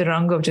look at the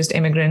rung of just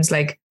immigrants,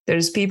 like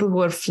there's people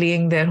who are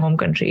fleeing their home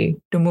country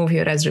to move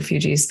here as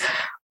refugees.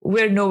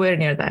 We're nowhere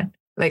near that.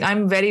 Like,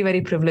 I'm very,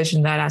 very privileged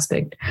in that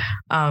aspect.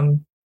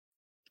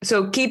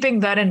 So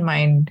keeping that in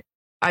mind,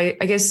 I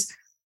guess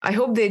I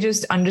hope they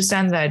just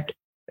understand that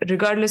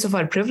regardless of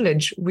our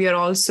privilege, we are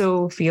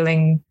also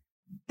feeling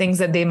things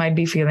that they might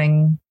be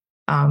feeling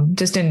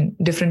just in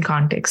different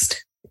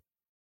context.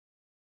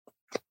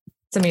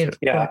 Samir.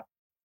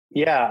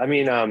 Yeah. I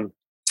mean,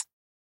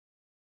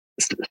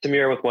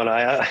 Samir with one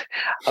eye,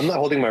 I'm not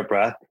holding my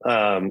breath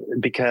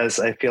because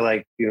I feel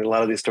like a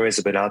lot of these stories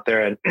have been out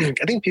there. And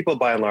I think people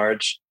by and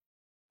large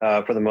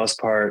for the most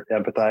part,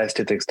 empathize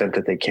to the extent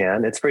that they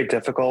can. It's very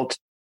difficult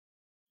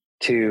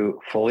to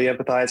fully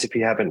empathize if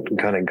you haven't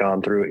kind of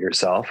gone through it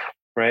yourself,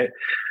 right?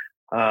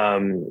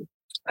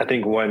 I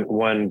think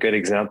one good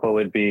example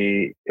would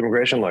be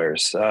immigration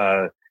lawyers,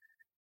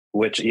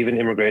 which even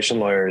immigration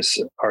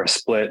lawyers are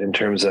split in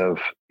terms of,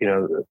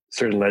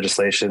 certain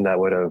legislation that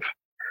would have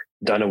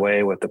done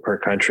away with the per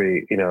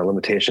country,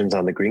 limitations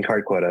on the green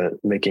card quota,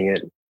 making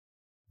it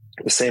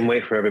the same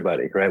way for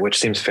everybody, right? Which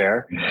seems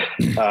fair.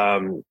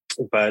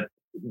 But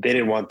they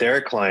didn't want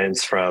their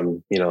clients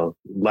from,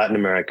 Latin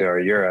America or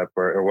Europe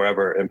or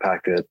wherever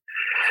impacted,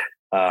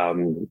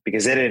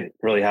 because they didn't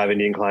really have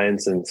Indian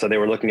clients. And so they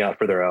were looking out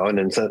for their own.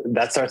 And so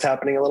that starts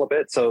happening a little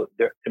bit. So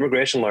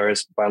immigration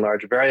lawyers, by and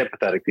large, are very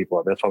empathetic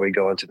people. That's why we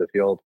go into the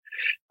field.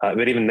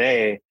 But even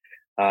they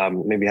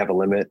maybe have a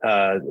limit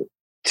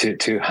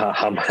to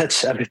how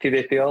much empathy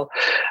they feel.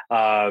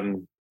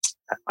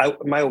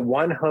 My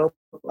one hope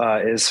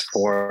is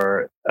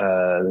for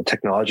the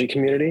technology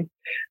community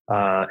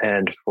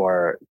and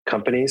for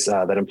companies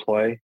that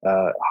employ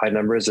high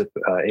numbers of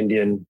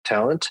Indian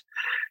talent,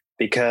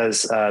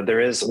 because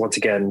there is, once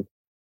again,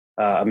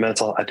 I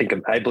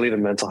believe a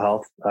mental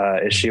health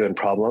issue and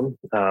problem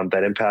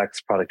that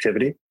impacts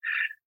productivity.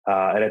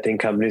 And I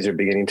think companies are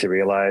beginning to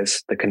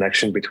realize the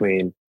connection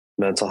between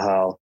mental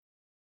health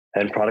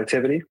and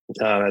productivity,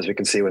 as we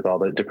can see with all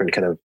the different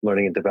kind of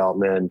learning and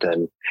development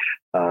and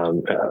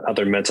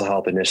other mental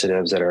health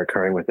initiatives that are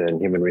occurring within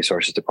human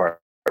resources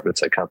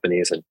departments at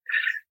companies. And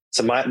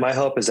so my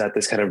hope is that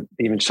this kind of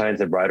even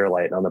shines a brighter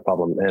light on the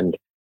problem, and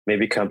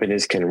maybe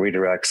companies can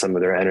redirect some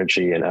of their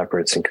energy and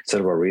efforts and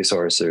considerable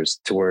resources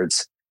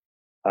towards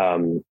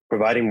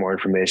providing more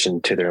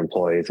information to their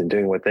employees and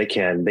doing what they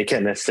can. They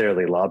can't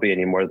necessarily lobby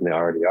any more than they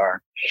already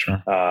are.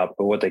 Sure. But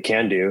what they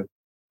can do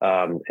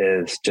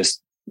is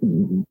just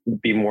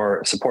be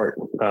more support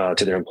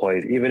to their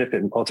employees, even if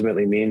it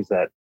ultimately means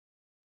that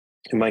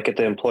it might get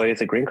the employees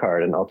a green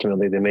card and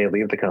ultimately they may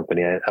leave the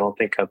company. I don't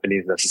think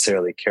companies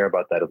necessarily care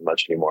about that as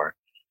much anymore.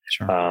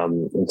 Sure.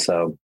 And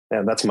so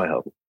that's my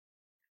hope.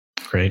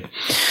 Great.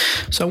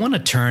 So I want to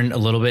turn a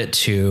little bit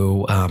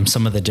to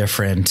some of the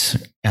different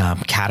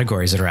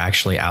categories that are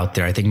actually out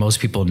there. I think most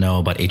people know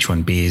about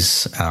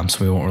H-1Bs,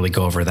 so we won't really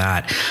go over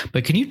that.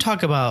 But can you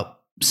talk about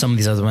some of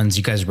these other ones?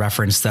 You guys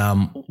referenced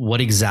them.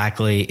 What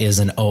exactly is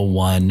an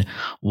O1?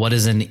 What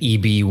is an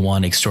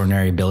EB1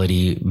 extraordinary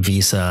ability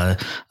visa?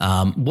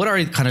 What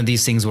are kind of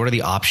these things? What are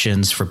the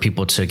options for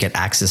people to get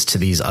access to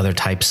these other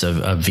types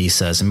of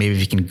visas? And maybe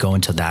if you can go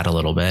into that a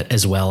little bit,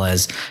 as well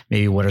as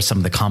maybe what are some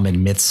of the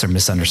common myths or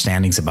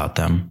misunderstandings about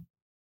them?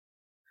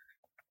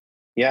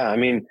 Yeah, I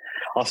mean,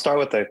 I'll start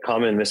with the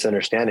common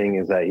misunderstanding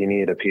is that you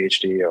need a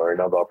PhD or a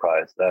Nobel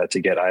Prize to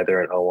get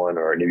either an O1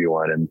 or an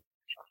EB1. And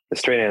the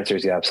straight answer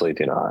is you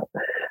absolutely do not.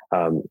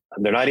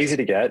 They're not easy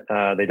to get.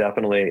 They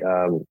definitely,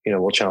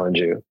 will challenge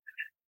you,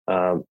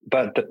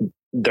 but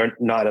they're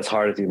not as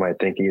hard as you might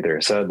think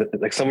either. So,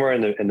 like somewhere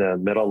in the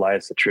middle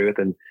lies the truth,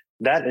 and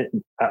that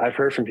I've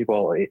heard from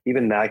people.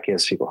 Even that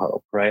gives people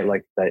hope, right?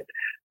 Like that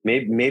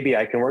maybe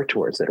I can work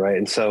towards it, right?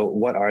 And so,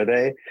 what are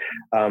they?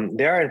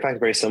 They are in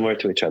fact very similar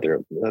to each other.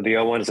 The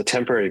O1 is a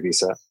temporary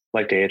visa,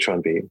 like the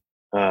H-1B.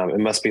 It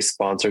must be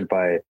sponsored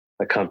by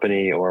a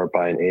company or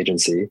by an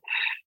agency.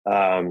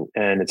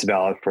 And it's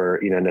valid for,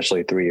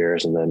 initially 3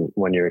 years and then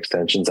 1 year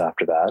extensions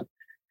after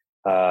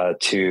that,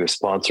 to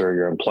sponsor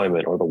your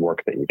employment or the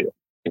work that you do.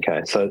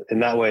 Okay. So in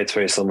that way, it's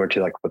very similar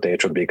to like what the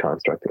H-1B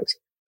construct is.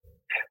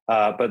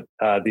 But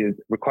the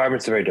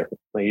requirements are very different.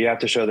 Like you have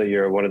to show that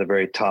you're one of the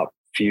very top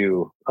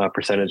few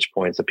percentage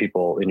points of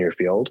people in your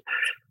field.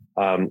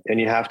 And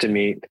you have to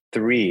meet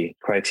 3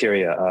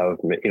 criteria of,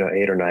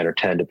 8 or 9 or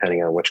 10,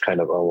 depending on which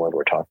kind of O1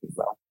 we're talking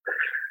about.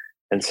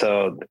 And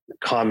so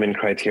common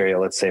criteria,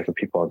 let's say for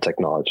people in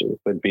technology,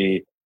 would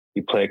be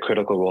you play a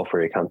critical role for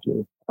your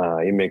company.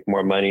 You make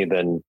more money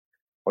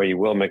or you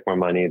will make more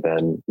money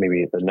than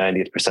maybe the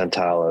 90th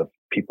percentile of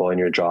people in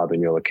your job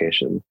in your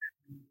location.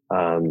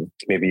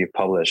 Maybe you've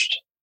published,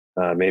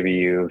 maybe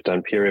you've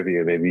done peer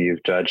review, maybe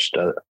you've judged,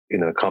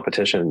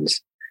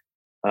 competitions.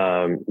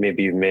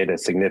 Maybe you've made a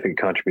significant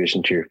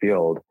contribution to your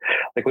field.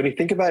 Like when you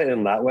think about it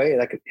in that way,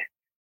 like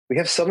we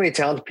have so many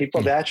talented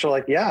people that actually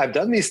like, yeah, I've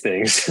done these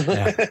things,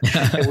 yeah.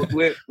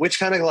 Which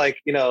kind of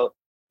like,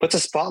 puts a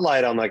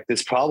spotlight on like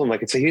this problem.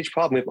 Like it's a huge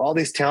problem. We have all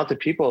these talented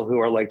people who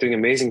are like doing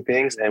amazing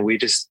things and we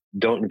just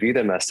don't view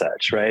them as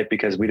such, right?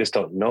 Because we just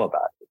don't know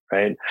about it,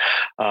 right?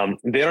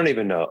 They don't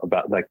even know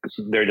about like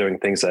they're doing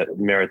things that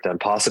merit them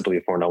possibly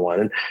for an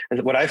O1.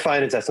 And what I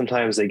find is that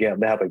sometimes they have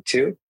like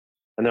 2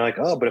 and they're like,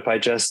 oh, but if I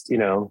just,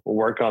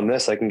 work on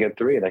this, I can get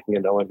 3 and I can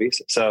get an O1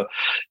 visa. So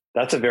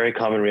that's a very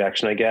common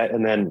reaction I get.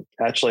 And then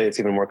actually it's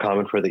even more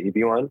common for the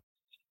EB1,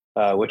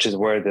 which is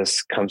where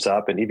this comes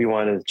up. And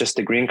EB1 is just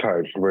the green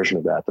card version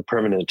of that, the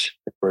permanent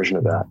version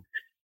of that.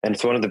 And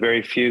it's one of the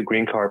very few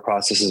green card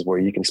processes where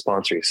you can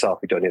sponsor yourself.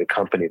 You don't need a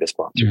company to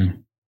sponsor,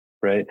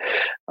 right?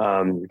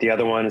 The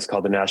other one is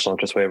called the National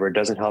Interest Waiver. It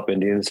doesn't help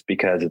Indians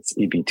because it's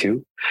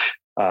EB2,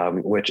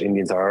 which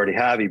Indians already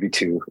have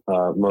EB2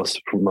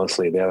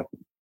 mostly. They have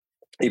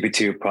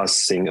EB2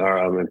 processing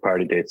and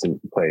priority dates in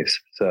place.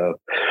 So,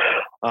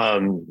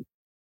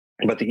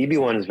 but the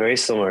EB1 is very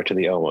similar to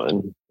the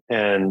O1,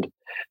 and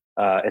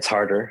it's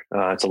harder.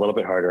 It's a little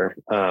bit harder.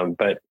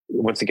 But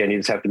once again, you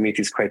just have to meet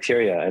these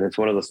criteria. And it's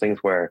one of those things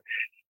where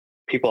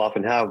people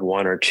often have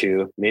one or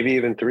two, maybe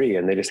even three,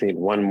 and they just need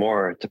one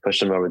more to push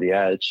them over the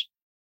edge.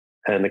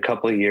 And a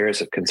couple of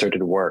years of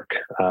concerted work,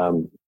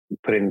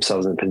 putting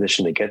themselves in a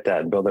position to get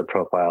that and build their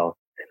profile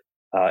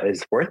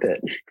is worth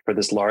it for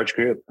this large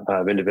group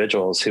of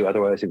individuals who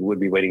otherwise would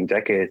be waiting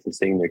decades and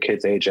seeing their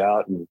kids age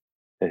out and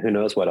who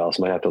knows what else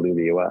might have to leave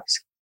the US.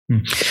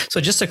 So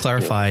just to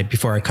clarify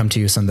before I come to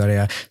you,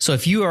 Soundarya, so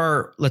if you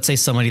are, let's say,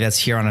 somebody that's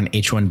here on an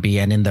H-1B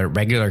and in the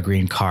regular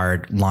green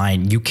card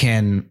line, you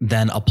can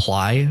then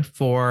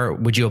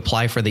would you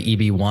apply for the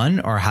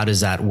EB1, or how does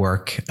that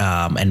work?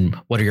 And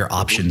what are your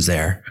options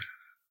there?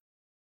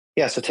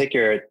 Yeah, so take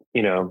your,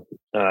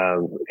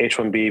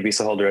 H-1B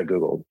visa holder at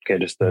Google. Okay,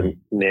 just the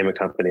name of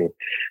company.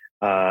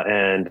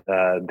 And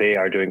they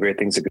are doing great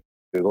things at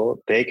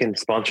Google. They can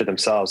sponsor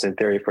themselves in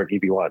theory for an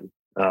EB1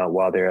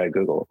 while they're at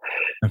Google.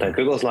 Okay. Now,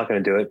 Google's not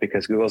going to do it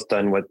because Google's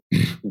done what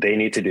they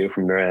need to do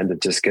from their end to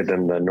just give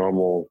them the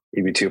normal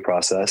EB2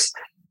 process.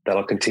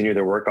 That'll continue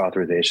their work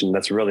authorization.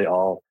 That's really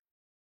all.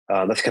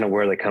 That's kind of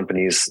where the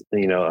company's,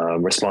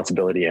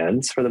 responsibility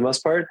ends for the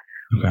most part.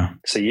 Okay.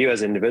 So you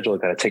as an individual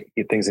got to take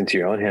things into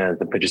your own hands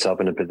and put yourself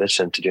in a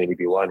position to do an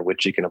EB1,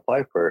 which you can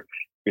apply for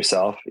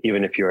yourself,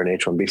 even if you're an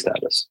H-1B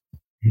status.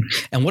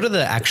 And what are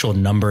the actual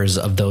numbers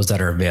of those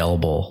that are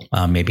available,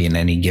 maybe in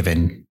any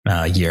given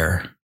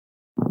year?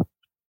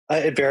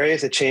 It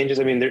varies. It changes.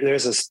 I mean,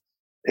 there's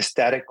a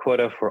static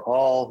quota for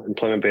all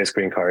employment-based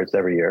green cards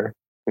every year.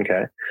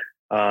 Okay.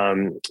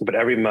 But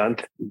every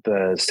month,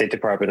 the State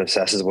Department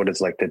assesses what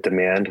is like the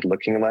demand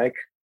looking like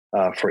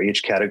for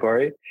each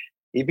category.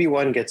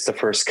 EB1 gets the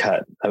first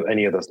cut of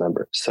any of those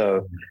numbers.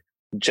 So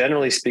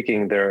generally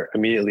speaking, they're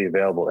immediately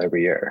available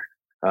every year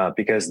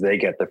because they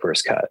get the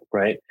first cut,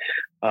 right?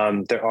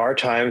 There are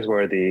times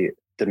where the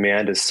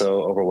demand is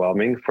so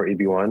overwhelming for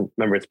EB1.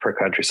 Remember, it's per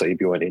country, so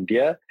EB1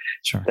 India,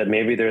 sure, that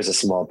maybe there's a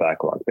small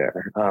backlog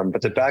there.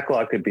 But the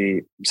backlog could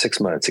be 6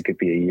 months. It could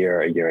be a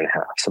year and a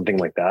half, something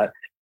like that.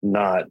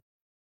 Not,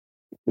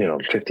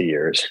 50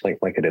 years like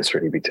it is for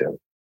EB2.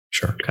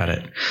 Sure. Got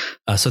it.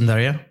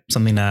 Soundarya,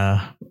 something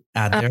to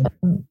add there?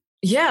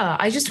 Yeah,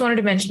 I just wanted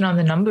to mention on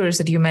the numbers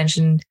that you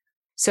mentioned.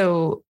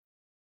 So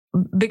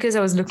because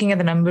I was looking at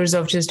the numbers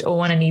of just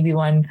O1 and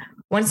EB1,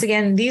 once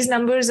again, these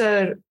numbers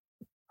are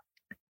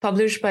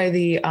published by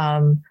the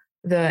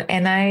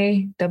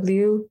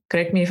NIW.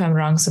 Correct me if I'm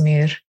wrong,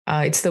 Samir.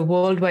 It's the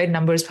worldwide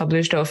numbers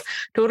published of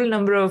total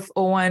number of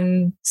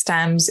O1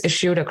 stamps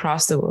issued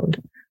across the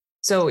world.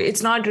 So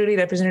it's not really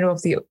representative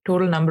of the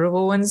total number of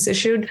O1s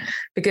issued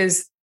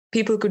because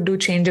people could do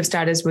change of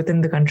status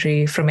within the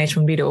country from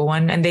H-1B to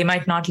O1, and they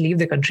might not leave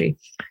the country.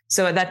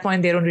 So at that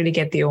point, they don't really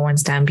get the O1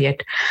 stamp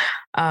yet.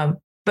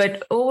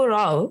 But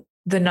overall,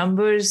 the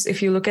numbers,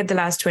 if you look at the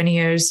last 20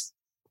 years,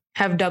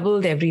 have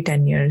doubled every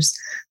 10 years.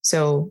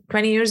 So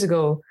 20 years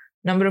ago,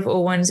 number of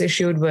O1s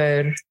issued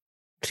were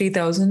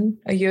 3,000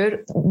 a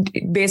year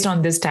based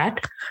on this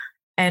stat.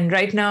 And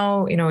right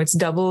now, it's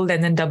doubled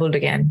and then doubled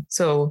again.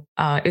 So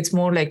it's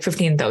more like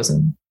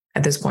 15,000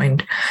 at this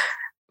point,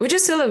 which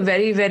is still a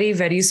very, very,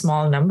 very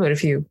small number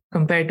if you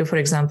compare it to, for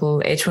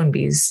example,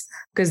 H-1Bs,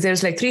 because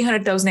there's like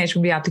 300,000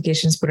 H-1B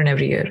applications put in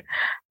every year,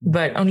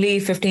 but only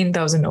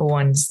 15,000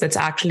 O1s that's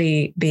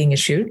actually being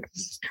issued,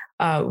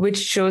 which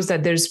shows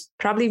that there's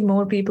probably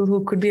more people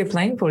who could be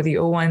applying for the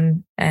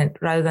O1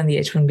 rather than the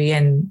H-1B.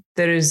 And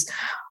there is,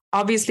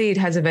 obviously, it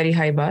has a very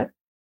high bar,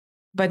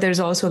 but there's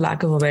also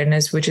lack of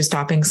awareness, which is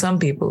stopping some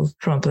people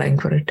from applying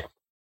for it.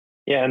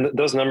 Yeah, and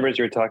those numbers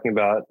you're talking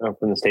about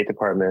from the State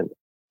Department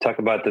talk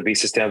about the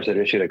visa stamps that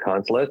are issued at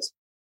consulates,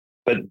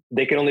 but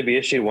they can only be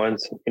issued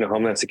once,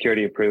 Homeland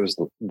Security approves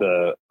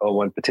the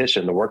O1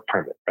 petition, the work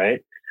permit,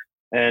 right?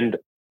 And,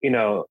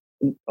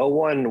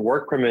 O1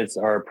 work permits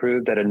are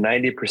approved at a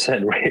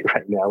 90% rate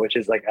right now, which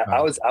is like,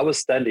 I was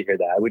stunned to hear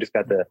that. We just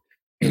got those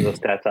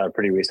stats out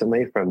pretty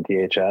recently from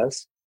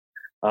DHS.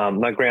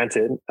 Now,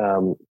 granted,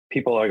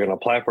 people are going to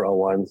apply for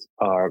O1s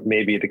are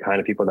maybe the kind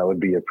of people that would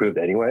be approved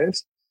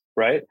anyways,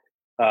 right?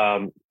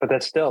 But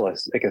that's still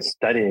like a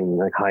stunning,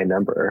 high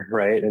number,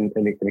 right? And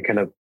it kind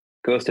of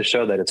goes to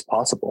show that it's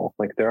possible.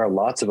 Like there are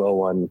lots of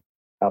O1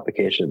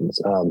 applications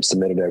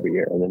submitted every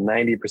year, and a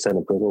 90%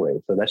 approval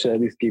rate. So that should at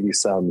least give you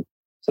some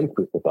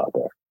food for thought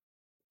there.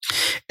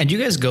 And do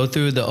you guys go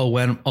through the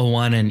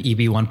O1 and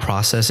EB1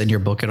 process in your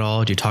book at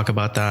all? Do you talk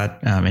about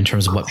that in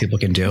terms of what people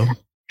can do?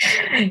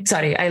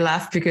 Sorry, I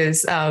laughed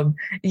because,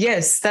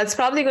 yes, that's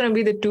probably going to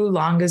be the two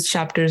longest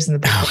chapters in the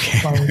book.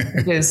 Okay.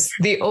 Because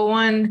the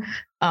O1,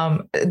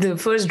 the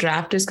first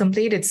draft is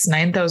complete. It's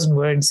 9,000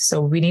 words.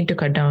 So we need to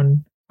cut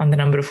down on the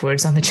number of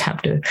words on the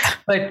chapter.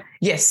 But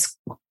yes,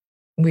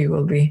 we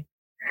will be.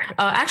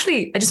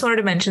 Actually, I just wanted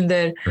to mention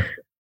that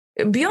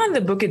beyond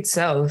the book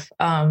itself,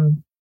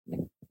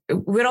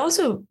 we're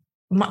also,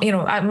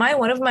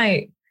 one of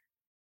my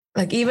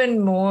like even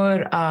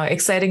more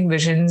exciting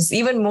visions,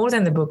 even more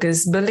than the book,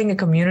 is building a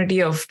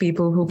community of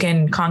people who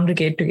can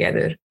congregate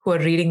together, who are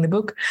reading the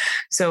book.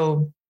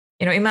 So,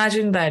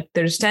 imagine that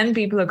there's 10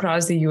 people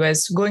across the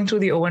US going through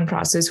the O1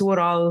 process who are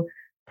all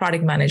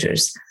product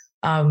managers.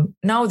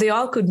 Now they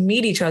all could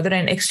meet each other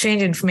and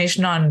exchange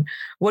information on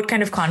what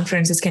kind of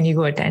conferences can you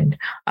go attend?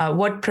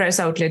 What press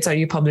outlets are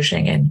you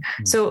publishing in?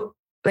 Mm-hmm. So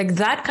like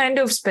that kind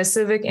of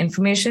specific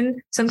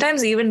information,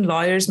 sometimes even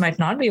lawyers might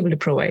not be able to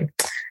provide.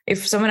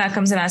 If someone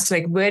comes and asks,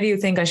 like, where do you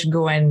think I should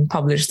go and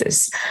publish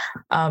this?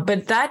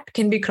 But that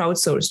can be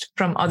crowdsourced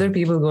from other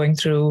people going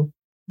through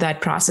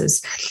that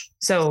process.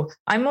 So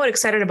I'm more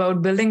excited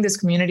about building this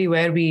community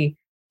where we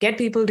get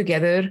people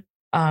together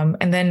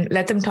and then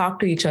let them talk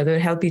to each other,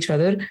 help each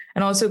other,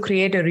 and also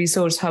create a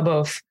resource hub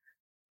of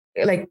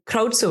like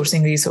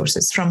crowdsourcing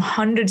resources from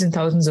hundreds and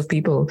thousands of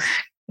people,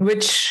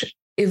 which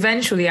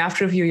eventually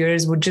after a few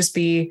years would just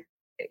be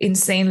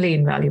insanely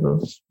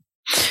invaluable.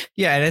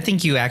 Yeah. And I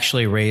think you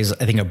actually raise,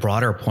 I think, a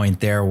broader point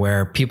there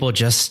where people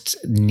just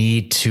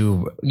need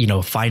to,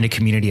 find a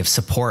community of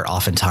support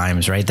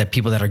oftentimes, right? That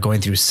people that are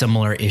going through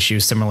similar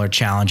issues, similar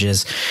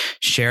challenges,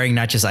 sharing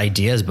not just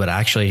ideas, but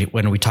actually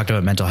when we talked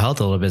about mental health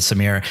a little bit,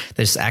 Samir,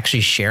 there's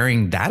actually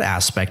sharing that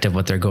aspect of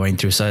what they're going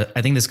through. So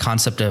I think this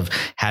concept of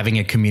having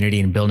a community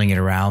and building it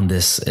around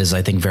this is,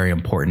 I think, very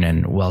important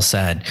and well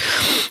said.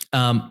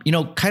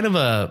 Kind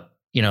of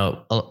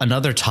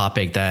another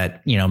topic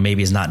that,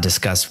 maybe is not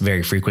discussed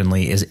very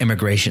frequently is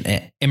immigration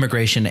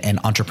and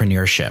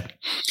entrepreneurship.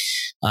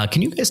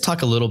 Can you guys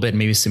talk a little bit,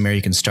 maybe Samir,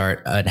 you can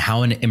start, on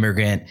how an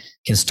immigrant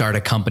can start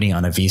a company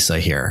on a visa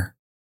here?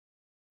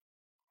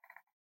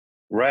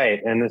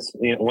 Right. And this,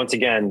 once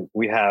again,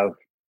 we have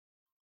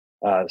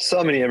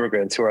so many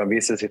immigrants who are on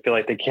visas who feel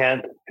like they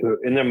can't,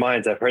 in their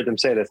minds, I've heard them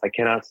say this, I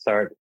cannot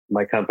start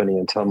my company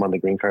until I'm on the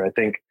green card. I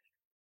think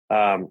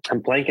I'm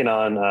blanking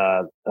on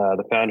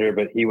the founder,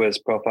 but he was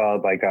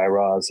profiled by Guy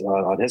Raz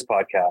on his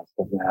podcast,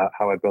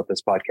 How I Built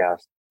This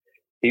Podcast.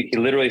 He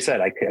literally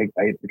said,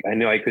 I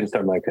knew I couldn't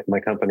start my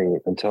company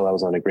until I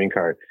was on a green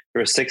card.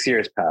 There were 6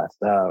 years past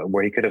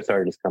where he could have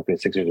started his company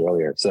 6 years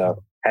earlier.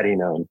 So had he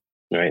known,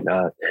 right?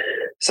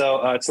 So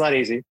it's not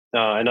easy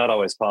and not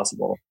always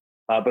possible,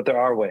 but there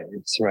are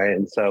ways, right?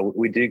 And so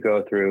we do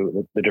go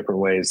through the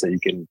different ways that you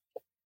can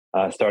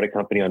start a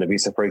company on a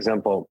visa. For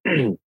example,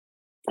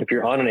 if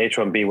you're on an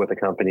H-1B with a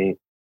company,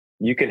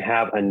 you can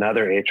have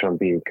another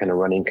H-1B kind of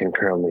running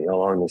concurrently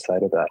along the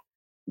side of that.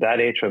 That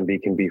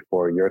H-1B can be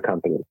for your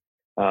company.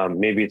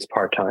 Maybe it's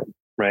part-time,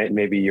 right?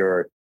 Maybe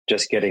you're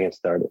just getting it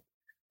started.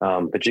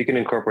 But you can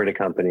incorporate a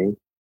company.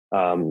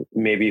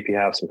 Maybe if you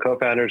have some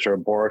co-founders or a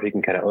board who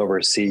can kind of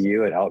oversee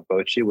you and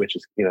outvote you, which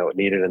is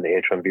needed in the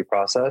H-1B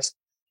process,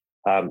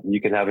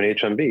 you can have an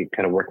H-1B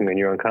kind of working on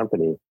your own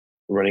company,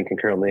 running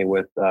concurrently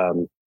with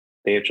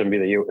the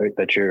H-1B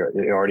that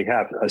you already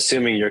have,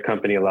 assuming your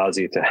company allows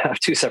you to have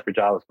two separate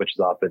jobs, which is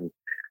often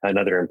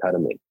another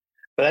impediment.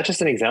 But that's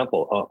just an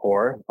example.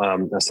 Or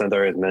as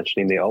Soundarya is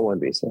mentioning, the O1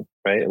 visa,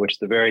 right, which is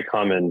a very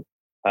common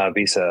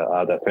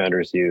visa that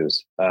founders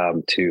use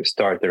to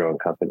start their own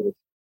companies.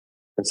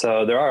 And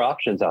so there are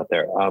options out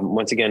there.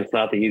 Once again, it's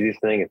not the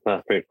easiest thing. It's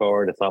not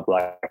straightforward. It's not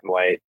black and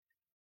white.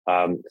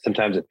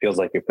 Sometimes it feels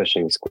like you're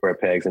pushing square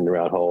pegs into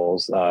round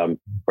holes or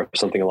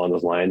something along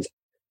those lines.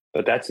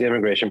 But that's the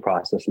immigration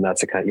process, and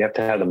that's you have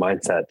to have the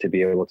mindset to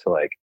be able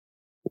to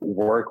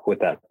work with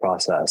that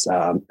process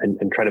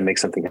and try to make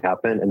something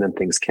happen, and then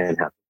things can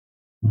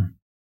happen.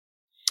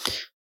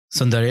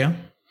 Soundarya?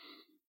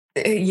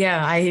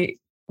 Yeah, I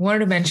wanted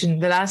to mention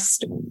the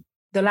last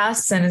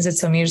sentence that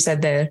Samir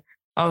said there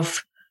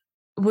of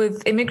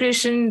with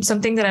immigration,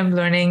 something that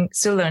I'm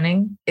still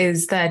learning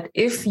is that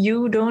if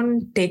you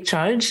don't take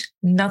charge,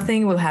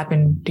 nothing will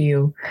happen to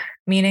you.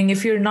 Meaning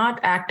if you're not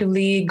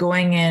actively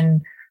going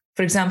in,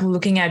 for example,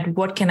 looking at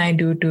what can I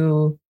do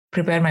to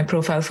prepare my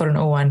profile for an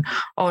O1,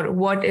 or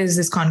what is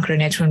this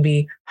concurrent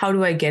H-1B? How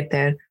do I get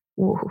there?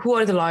 Who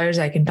are the lawyers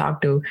I can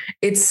talk to?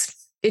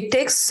 It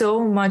takes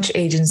so much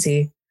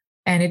agency,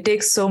 and it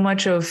takes so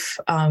much of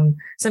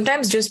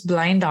sometimes just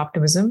blind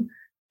optimism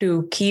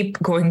to keep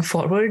going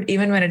forward,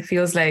 even when it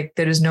feels like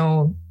there is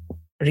no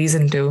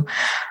reason to.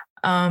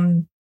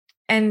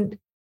 And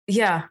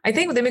yeah, I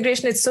think with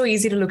immigration, it's so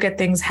easy to look at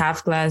things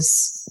half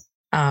glass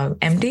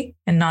empty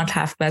and not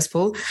half glass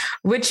full,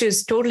 which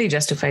is totally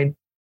justified.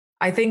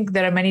 I think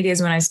there are many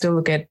days when I still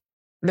look at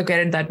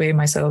it that way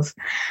myself.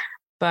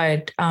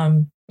 But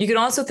you can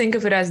also think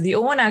of it as the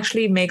O1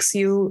 actually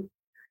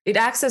it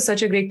acts as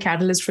such a great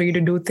catalyst for you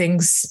to do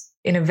things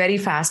in a very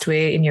fast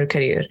way in your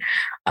career,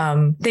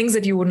 things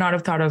that you would not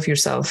have thought of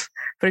yourself.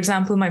 For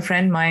example, my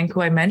friend Mayank,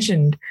 who I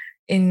mentioned,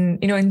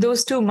 in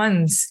those 2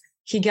 months,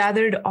 he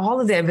gathered all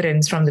of the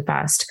evidence from the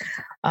past.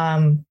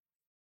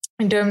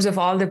 In terms of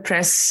all the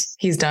press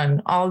he's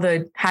done, all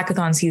the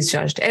hackathons he's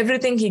judged,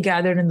 everything he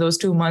gathered in those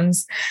 2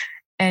 months.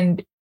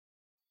 And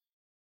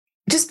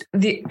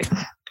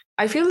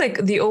I feel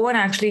like the O1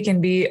 actually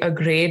can be a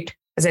great,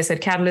 as I said,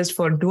 catalyst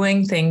for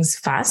doing things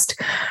fast,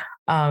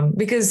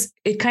 because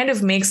it kind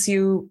of makes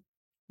you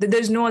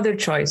there's no other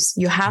choice.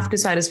 You have to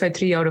satisfy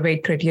 3 out of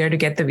 8 criteria to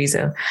get the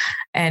visa.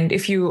 And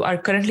if you are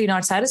currently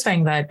not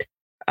satisfying that,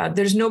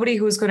 there's nobody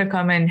who's going to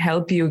come and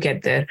help you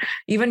get there.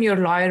 Even your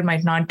lawyer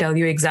might not tell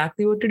you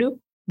exactly what to do.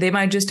 They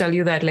might just tell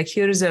you that, like,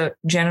 here is a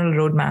general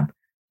roadmap,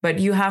 but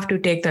you have to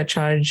take that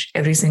charge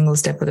every single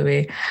step of the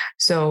way.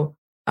 So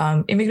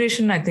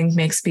immigration, I think,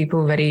 makes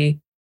people very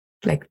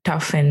like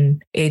tough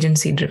and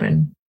agency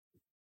driven.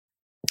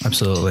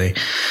 Absolutely.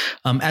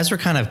 As we're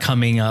kind of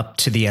coming up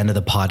to the end of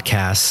the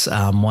podcast,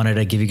 wanted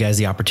to give you guys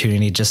the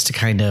opportunity just to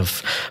kind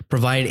of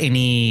provide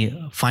any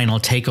final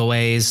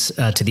takeaways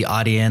to the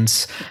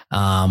audience,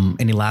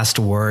 any last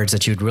words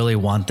that you'd really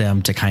want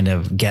them to kind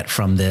of get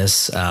from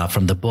this,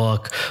 from the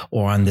book,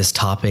 or on this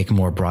topic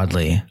more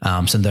broadly.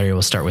 Soundarya,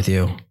 we'll start with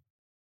you.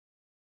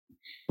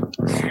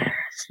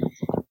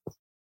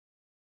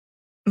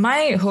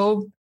 My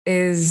hope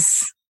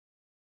is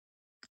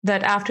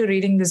that after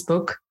reading this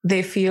book,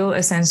 they feel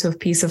a sense of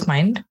peace of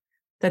mind,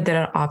 that there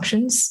are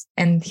options,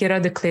 and here are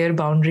the clear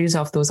boundaries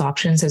of those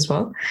options as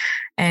well.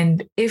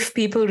 And if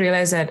people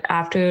realize that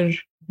after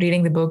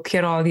reading the book,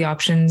 here are all the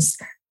options,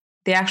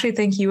 they actually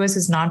think US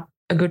is not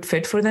a good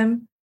fit for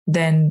them,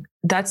 then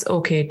that's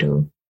okay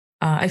too.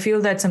 I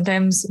feel that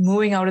sometimes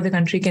moving out of the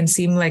country can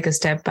seem like a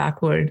step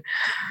backward,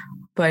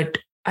 but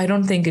I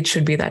don't think it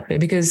should be that way,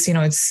 because, you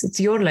know, it's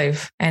your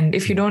life. And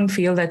if you don't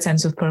feel that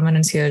sense of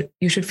permanence here,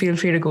 you should feel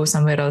free to go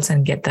somewhere else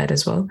and get that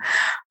as well.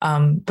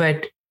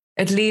 But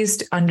at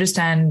least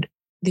understand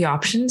the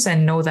options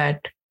and know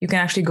that you can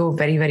actually go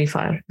very, very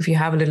far if you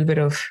have a little bit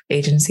of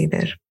agency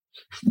there.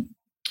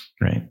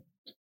 Right.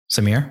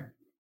 Samir?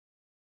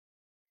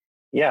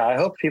 Yeah, I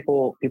hope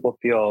people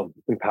feel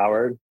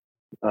empowered,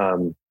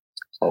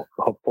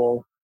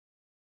 hopeful.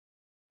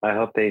 I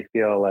hope they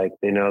feel like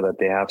they know that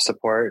they have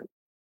support,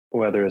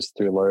 whether it's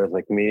through lawyers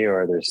like me,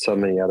 or there's so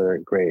many other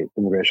great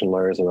immigration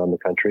lawyers around the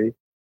country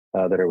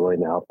that are willing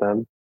to help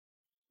them.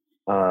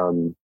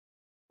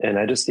 And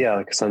I just,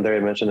 like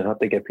Soundarya mentioned, I hope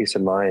they get peace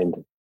of mind,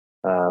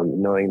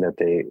 knowing that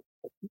they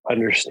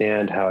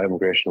understand how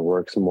immigration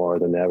works more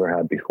than they ever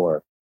had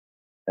before.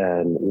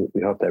 And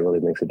we hope that really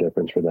makes a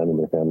difference for them and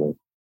their families.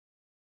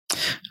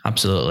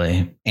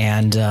 Absolutely.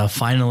 And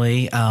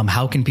finally,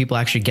 how can people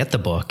actually get the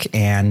book?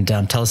 And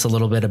tell us a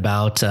little bit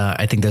about,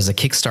 I think there's a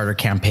Kickstarter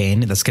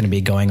campaign that's going to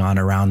be going on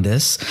around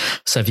this.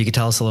 So if you could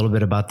tell us a little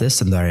bit about this,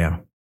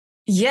 Soundarya.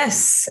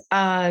 Yes.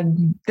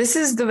 This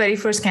is the very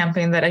first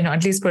campaign that I know,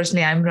 at least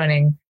personally, I'm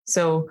running.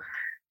 So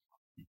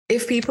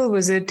if people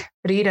visit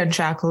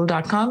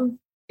readunshackled.com,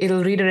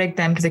 it'll redirect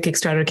them to the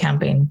Kickstarter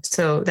campaign.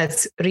 So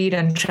that's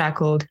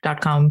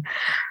readunshackled.com.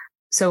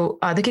 So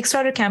the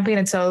Kickstarter campaign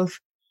itself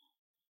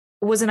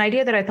was an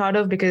idea that I thought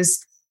of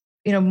because,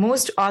 you know,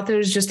 most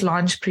authors just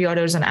launch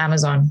pre-orders on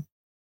Amazon,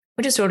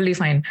 which is totally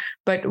fine.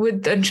 But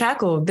with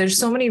Unshackled, there's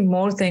so many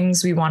more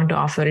things we wanted to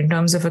offer in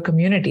terms of a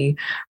community,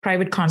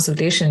 private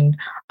consultation,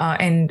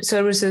 and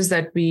services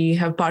that we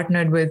have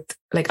partnered with,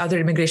 like other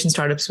immigration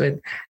startups with.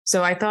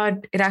 So I thought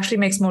it actually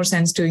makes more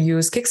sense to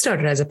use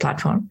Kickstarter as a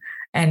platform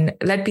and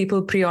let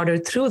people pre-order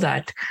through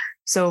that.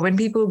 So when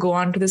people go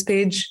onto this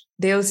page,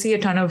 they'll see a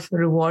ton of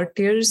reward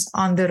tiers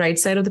on the right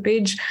side of the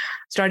page,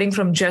 starting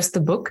from just the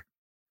book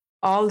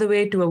all the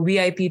way to a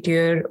VIP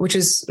tier, which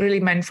is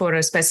really meant for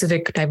a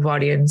specific type of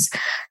audience.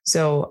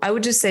 So I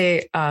would just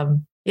say,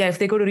 if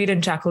they go to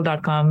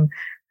readunshackled.com,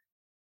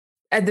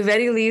 at the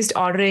very least,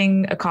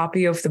 ordering a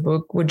copy of the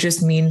book would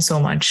just mean so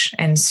much,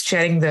 and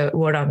sharing the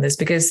word on this,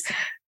 because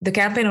the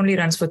campaign only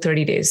runs for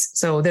 30 days.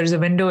 So there's a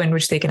window in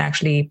which they can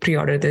actually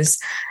pre-order this.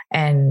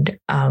 And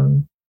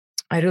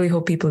I really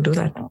hope people do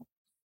that.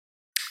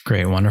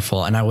 Great.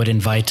 Wonderful. And I would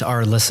invite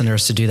our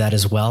listeners to do that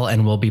as well.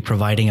 And we'll be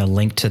providing a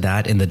link to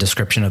that in the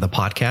description of the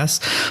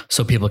podcast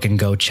so people can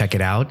go check it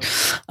out.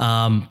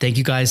 Thank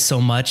you guys so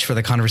much for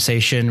the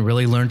conversation.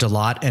 Really learned a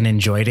lot and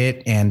enjoyed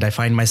it. And I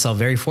find myself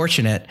very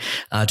fortunate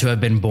to have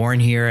been born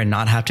here and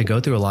not have to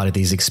go through a lot of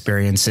these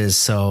experiences.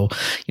 So,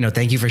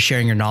 thank you for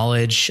sharing your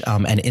knowledge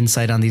and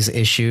insight on these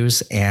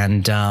issues.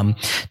 And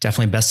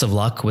definitely best of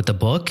luck with the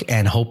book,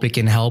 and hope it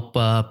can help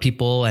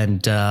people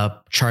and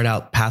chart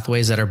out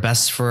pathways that are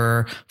best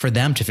for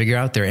them to figure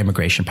out their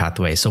immigration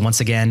pathway. So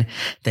once again,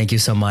 thank you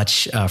so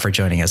much for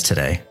joining us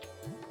today.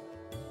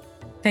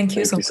 Thank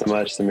you so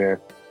much, Samir.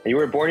 And you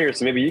were born here,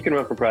 so maybe you can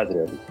run for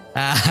president.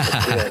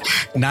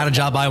 Not a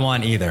job I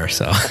want either.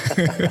 So. Well,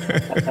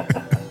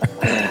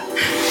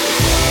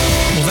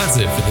 that's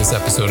it for this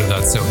episode of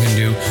That's So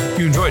Hindu. If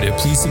you enjoyed it,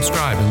 please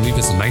subscribe and leave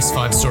us a nice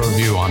 5-star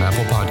review on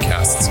Apple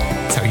Podcasts.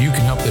 It's how you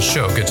can help this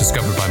show get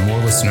discovered by more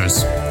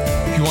listeners.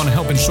 If you want to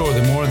help ensure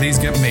that more of these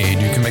get made,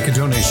 you can make a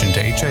donation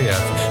to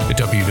HAF at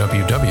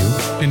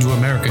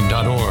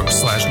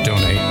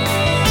www.hinduamerican.org/donate.